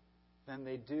than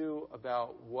they do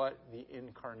about what the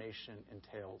incarnation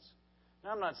entails.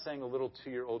 Now, I'm not saying a little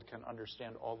 2-year-old can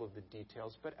understand all of the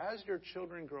details, but as your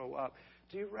children grow up,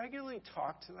 do you regularly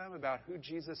talk to them about who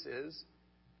Jesus is?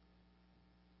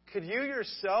 Could you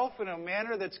yourself, in a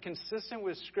manner that's consistent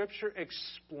with Scripture,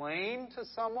 explain to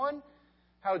someone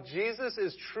how Jesus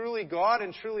is truly God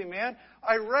and truly man?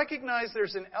 I recognize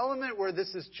there's an element where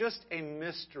this is just a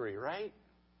mystery, right?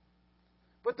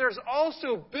 But there's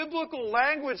also biblical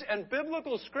language and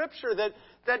biblical Scripture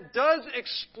that does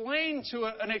explain to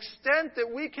an extent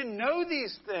that we can know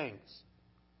these things.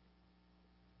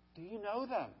 Do you know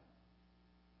them?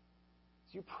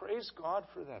 Do you praise God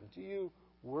for them? Do you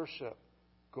worship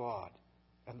God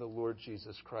and the Lord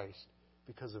Jesus Christ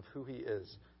because of who He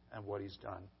is and what He's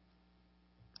done?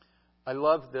 I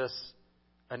love this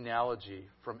analogy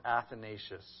from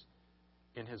Athanasius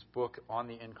in his book on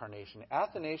the Incarnation.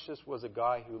 Athanasius was a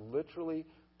guy who literally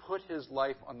put his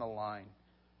life on the line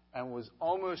and was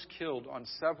almost killed on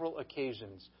several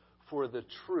occasions for the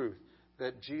truth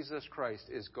that Jesus Christ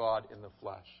is God in the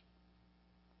flesh.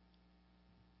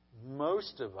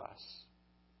 Most of us,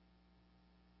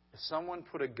 if someone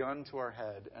put a gun to our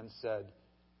head and said,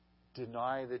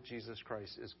 deny that Jesus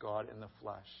Christ is God in the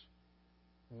flesh,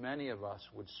 many of us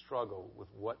would struggle with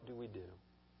what do we do?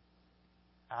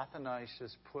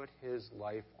 Athanasius put his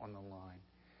life on the line.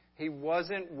 He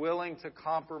wasn't willing to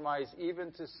compromise,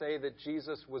 even to say that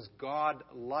Jesus was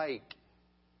God-like.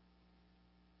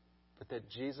 But that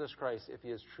Jesus Christ, if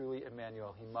He is truly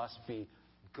Immanuel, He must be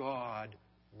God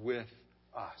with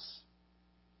us.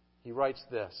 He writes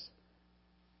this: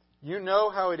 You know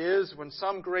how it is when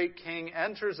some great king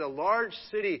enters a large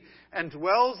city and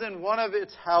dwells in one of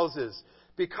its houses.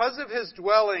 Because of his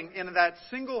dwelling in that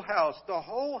single house, the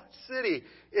whole city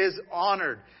is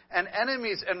honored, and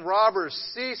enemies and robbers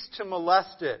cease to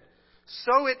molest it.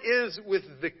 So it is with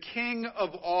the King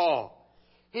of all.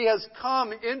 He has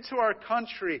come into our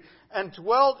country and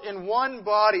dwelt in one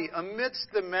body amidst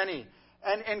the many.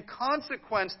 And in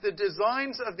consequence, the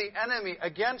designs of the enemy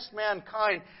against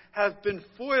mankind have been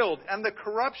foiled, and the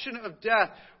corruption of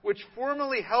death, which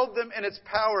formerly held them in its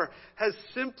power, has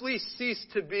simply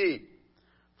ceased to be.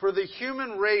 For the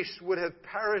human race would have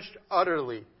perished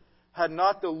utterly, had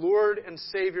not the Lord and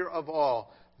Savior of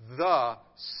all, the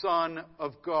Son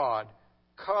of God,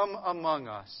 come among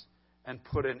us and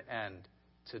put an end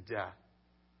to death.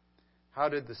 How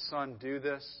did the Son do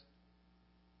this?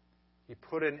 He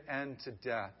put an end to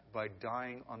death by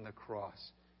dying on the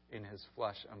cross in His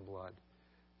flesh and blood.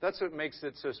 That's what makes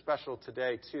it so special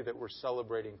today, too, that we're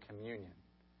celebrating communion.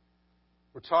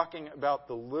 We're talking about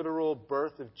the literal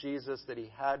birth of Jesus, that He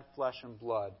had flesh and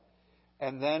blood.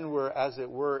 And then we're, as it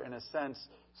were, in a sense,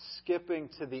 skipping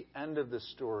to the end of the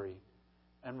story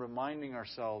and reminding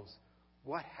ourselves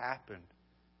what happened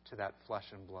to that flesh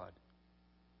and blood.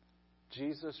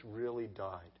 Jesus really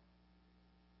died.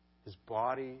 His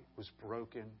body was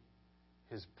broken.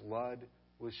 His blood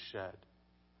was shed.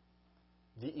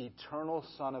 The eternal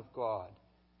Son of God,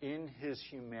 in His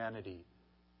humanity,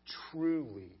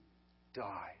 truly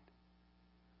died.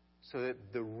 So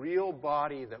that the real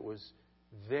body that was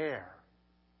there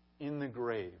in the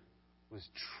grave was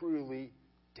truly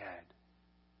dead.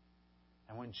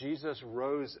 And when Jesus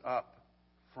rose up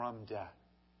from death,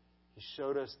 He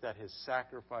showed us that His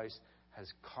sacrifice has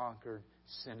conquered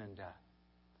sin and death.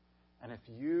 And if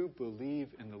you believe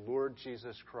in the Lord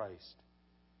Jesus Christ,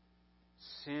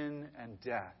 sin and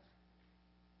death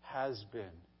has been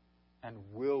and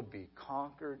will be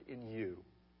conquered in you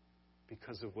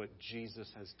because of what Jesus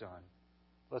has done.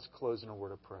 Let's close in a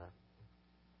word of prayer.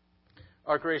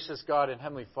 Our gracious God and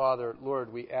Heavenly Father,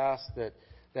 Lord, we ask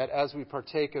that as we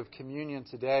partake of communion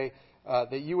today,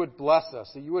 that You would bless us,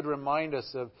 that You would remind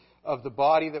us of the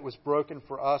body that was broken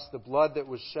for us, the blood that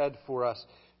was shed for us,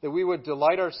 that we would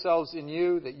delight ourselves in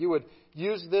You, that You would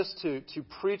use this to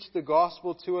preach the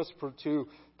gospel to us, to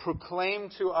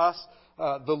proclaim to us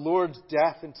the Lord's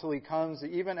death until He comes.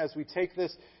 Even as we take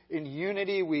this in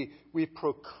unity, we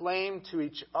proclaim to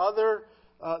each other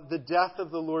the death of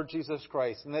the Lord Jesus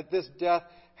Christ, and that this death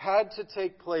had to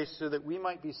take place so that we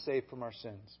might be saved from our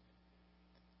sins.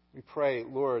 We pray,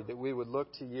 Lord, that we would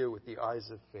look to You with the eyes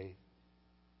of faith.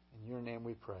 In Your name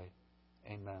we pray.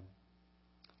 Amen.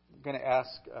 I'm going to ask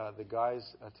the guys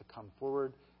to come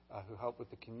forward who help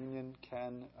with the communion.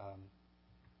 Ken,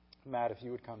 Matt, if you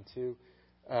would come too.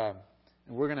 And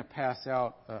we're going to pass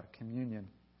out communion.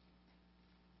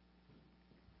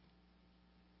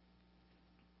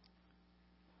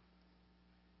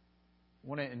 I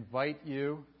want to invite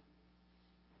you,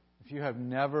 if you have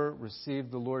never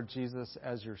received the Lord Jesus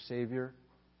as your Savior,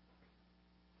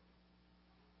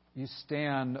 you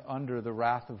stand under the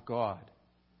wrath of God.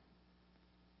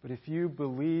 But if you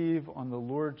believe on the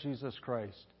Lord Jesus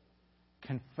Christ,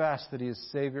 confess that He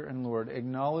is Savior and Lord,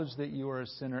 acknowledge that you are a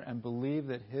sinner, and believe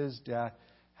that His death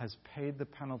has paid the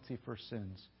penalty for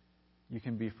sins, you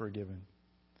can be forgiven.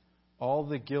 All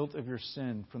the guilt of your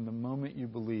sin from the moment you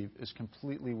believe is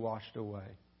completely washed away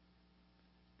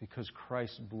because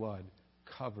Christ's blood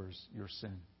covers your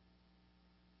sin.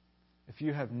 If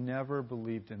you have never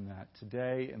believed in that,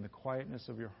 today, in the quietness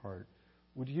of your heart,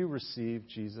 would you receive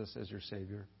Jesus as your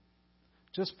Savior?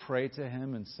 Just pray to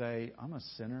Him and say, I'm a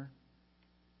sinner.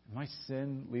 My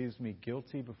sin leaves me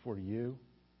guilty before You.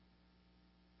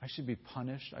 I should be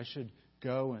punished. I should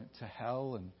go to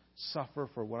hell and suffer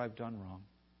for what I've done wrong.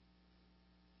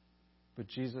 But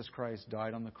Jesus Christ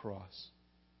died on the cross.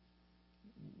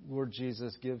 Lord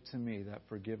Jesus, give to me that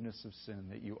forgiveness of sin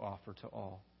that You offer to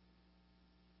all.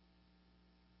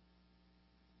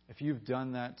 If you've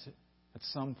done that at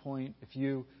some point, if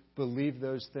you believe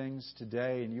those things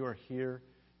today and you are here,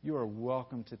 you are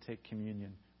welcome to take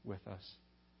communion with us.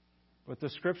 But the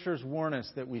Scriptures warn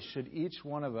us that we should, each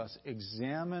one of us,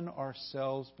 examine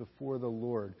ourselves before the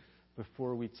Lord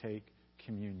before we take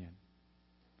communion.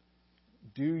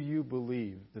 Do you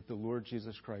believe that the Lord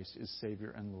Jesus Christ is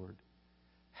Savior and Lord?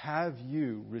 Have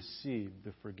you received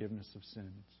the forgiveness of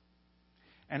sins?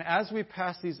 And as we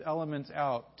pass these elements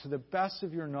out, to the best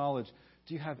of your knowledge,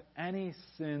 do you have any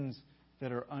sins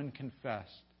that are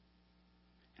unconfessed?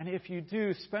 And if you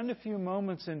do, spend a few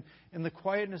moments in the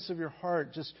quietness of your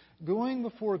heart, just going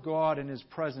before God in His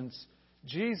presence,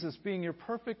 Jesus being your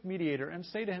perfect mediator, and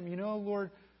say to Him, Lord,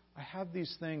 I have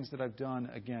these things that I've done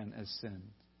again as sin.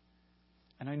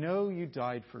 And I know you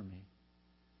died for me.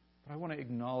 But I want to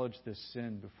acknowledge this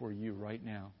sin before you right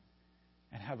now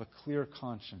and have a clear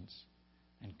conscience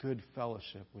and good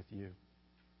fellowship with you.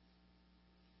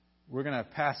 We're going to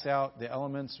pass out the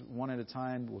elements one at a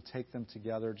time. We'll take them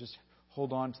together. Just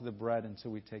hold on to the bread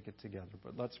until we take it together.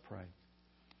 But let's pray.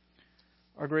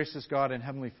 Our gracious God and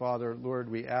Heavenly Father, Lord,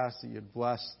 we ask that you'd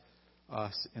bless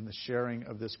us in the sharing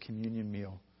of this communion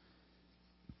meal.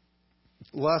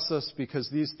 Bless us because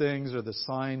these things are the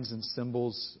signs and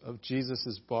symbols of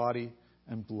Jesus' body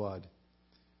and blood.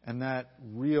 And that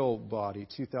real body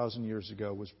 2,000 years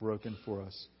ago was broken for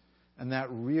us. And that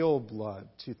real blood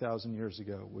 2,000 years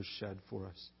ago was shed for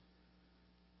us.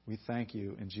 We thank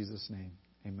you in Jesus' name.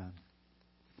 Amen.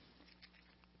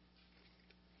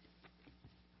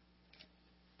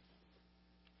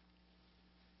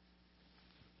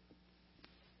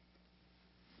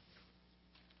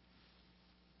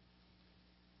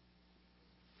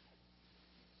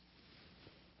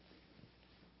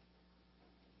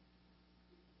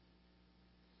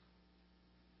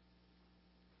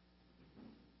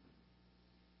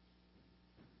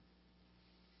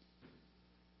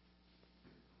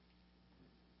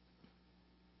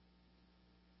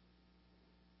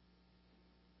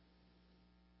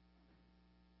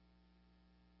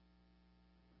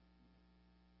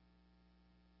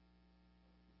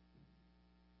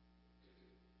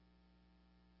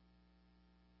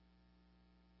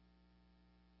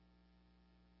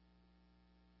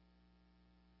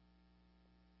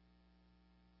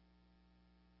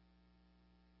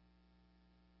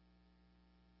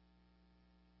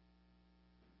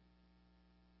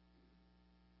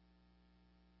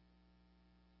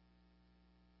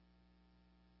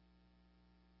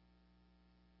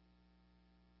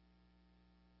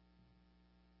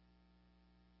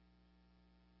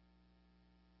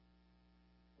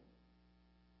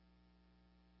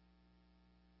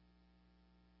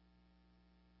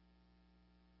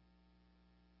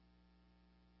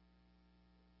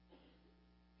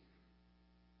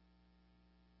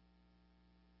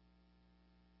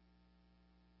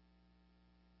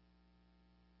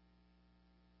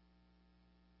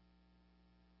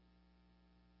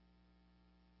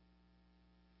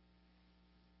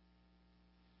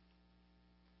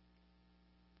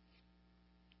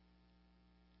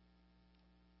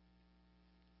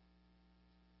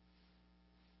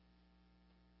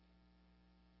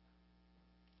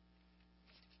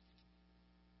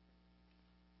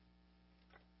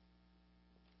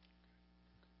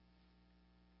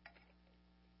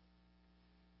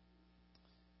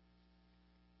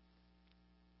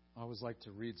 I always like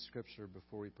to read Scripture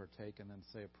before we partake and then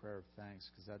say a prayer of thanks,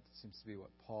 because that seems to be what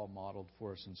Paul modeled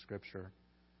for us in Scripture.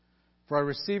 For I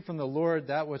received from the Lord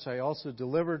that which I also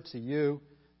delivered to you,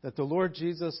 that the Lord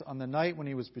Jesus, on the night when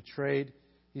he was betrayed,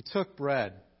 he took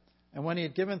bread. And when he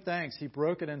had given thanks, he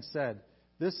broke it and said,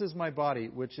 "This is my body,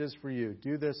 which is for you.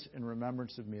 Do this in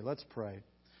remembrance of me." Let's pray.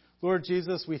 Lord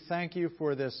Jesus, we thank you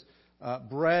for this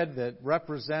bread that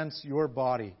represents your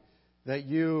body, that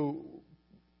you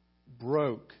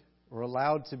broke or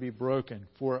allowed to be broken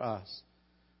for us.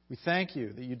 We thank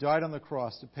you that you died on the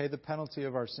cross to pay the penalty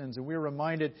of our sins. And we are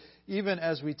reminded, even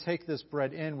as we take this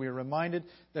bread in, we are reminded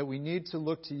that we need to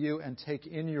look to you and take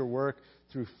in your work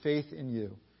through faith in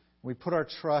you. We put our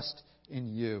trust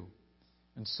in you.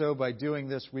 And so by doing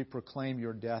this, we proclaim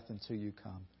your death until you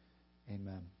come.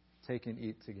 Amen. Take and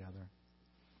eat together.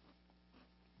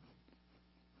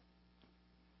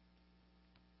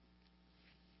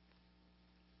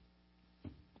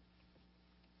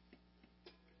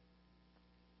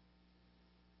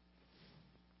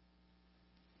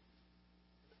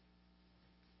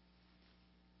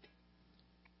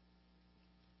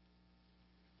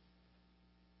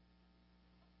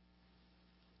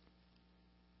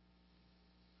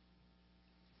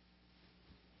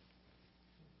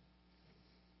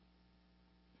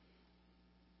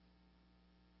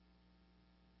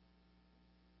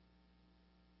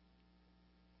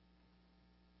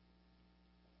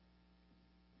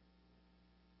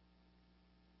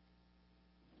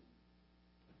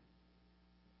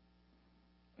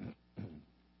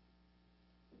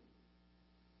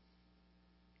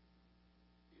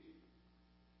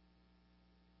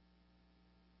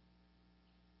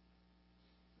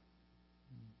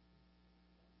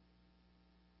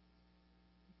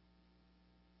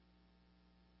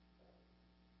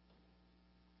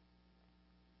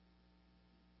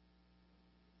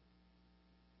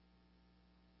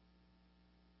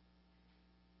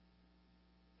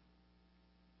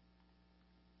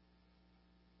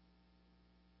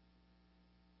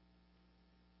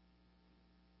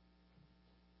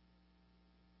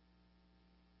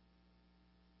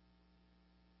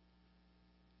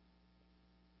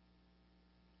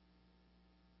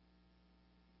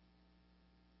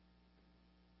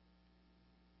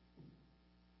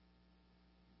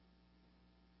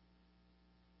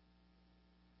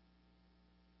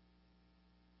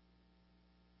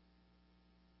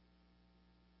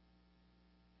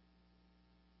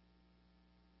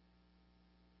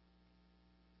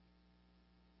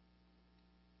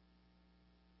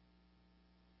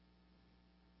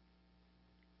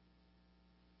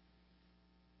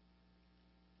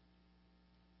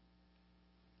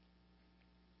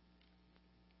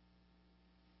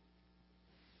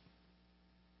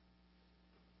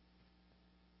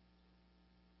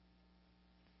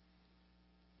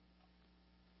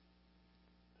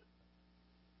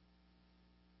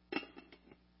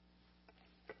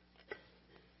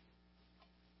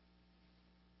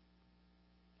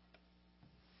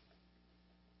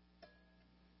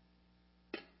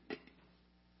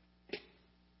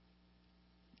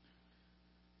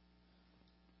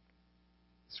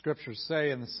 Scriptures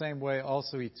say, in the same way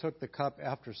also he took the cup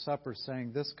after supper,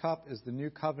 saying, "This cup is the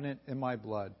new covenant in my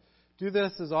blood. Do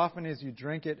this as often as you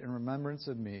drink it in remembrance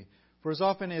of me. For as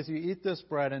often as you eat this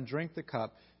bread and drink the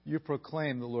cup, you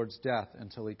proclaim the Lord's death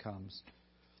until he comes."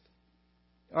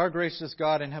 Our gracious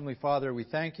God and Heavenly Father, we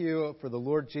thank you for the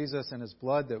Lord Jesus and his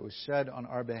blood that was shed on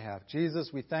our behalf.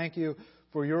 Jesus, we thank you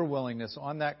for your willingness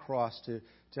on that cross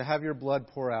to have your blood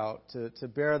pour out, to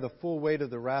bear the full weight of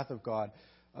the wrath of God.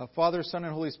 Father, Son,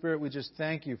 and Holy Spirit, we just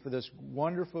thank you for this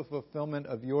wonderful fulfillment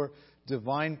of your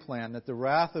divine plan, that the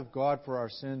wrath of God for our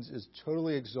sins is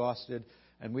totally exhausted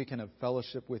and we can have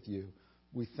fellowship with you.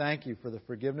 We thank you for the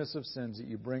forgiveness of sins that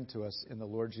you bring to us in the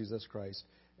Lord Jesus Christ.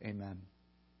 Amen.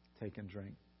 Take and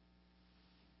drink.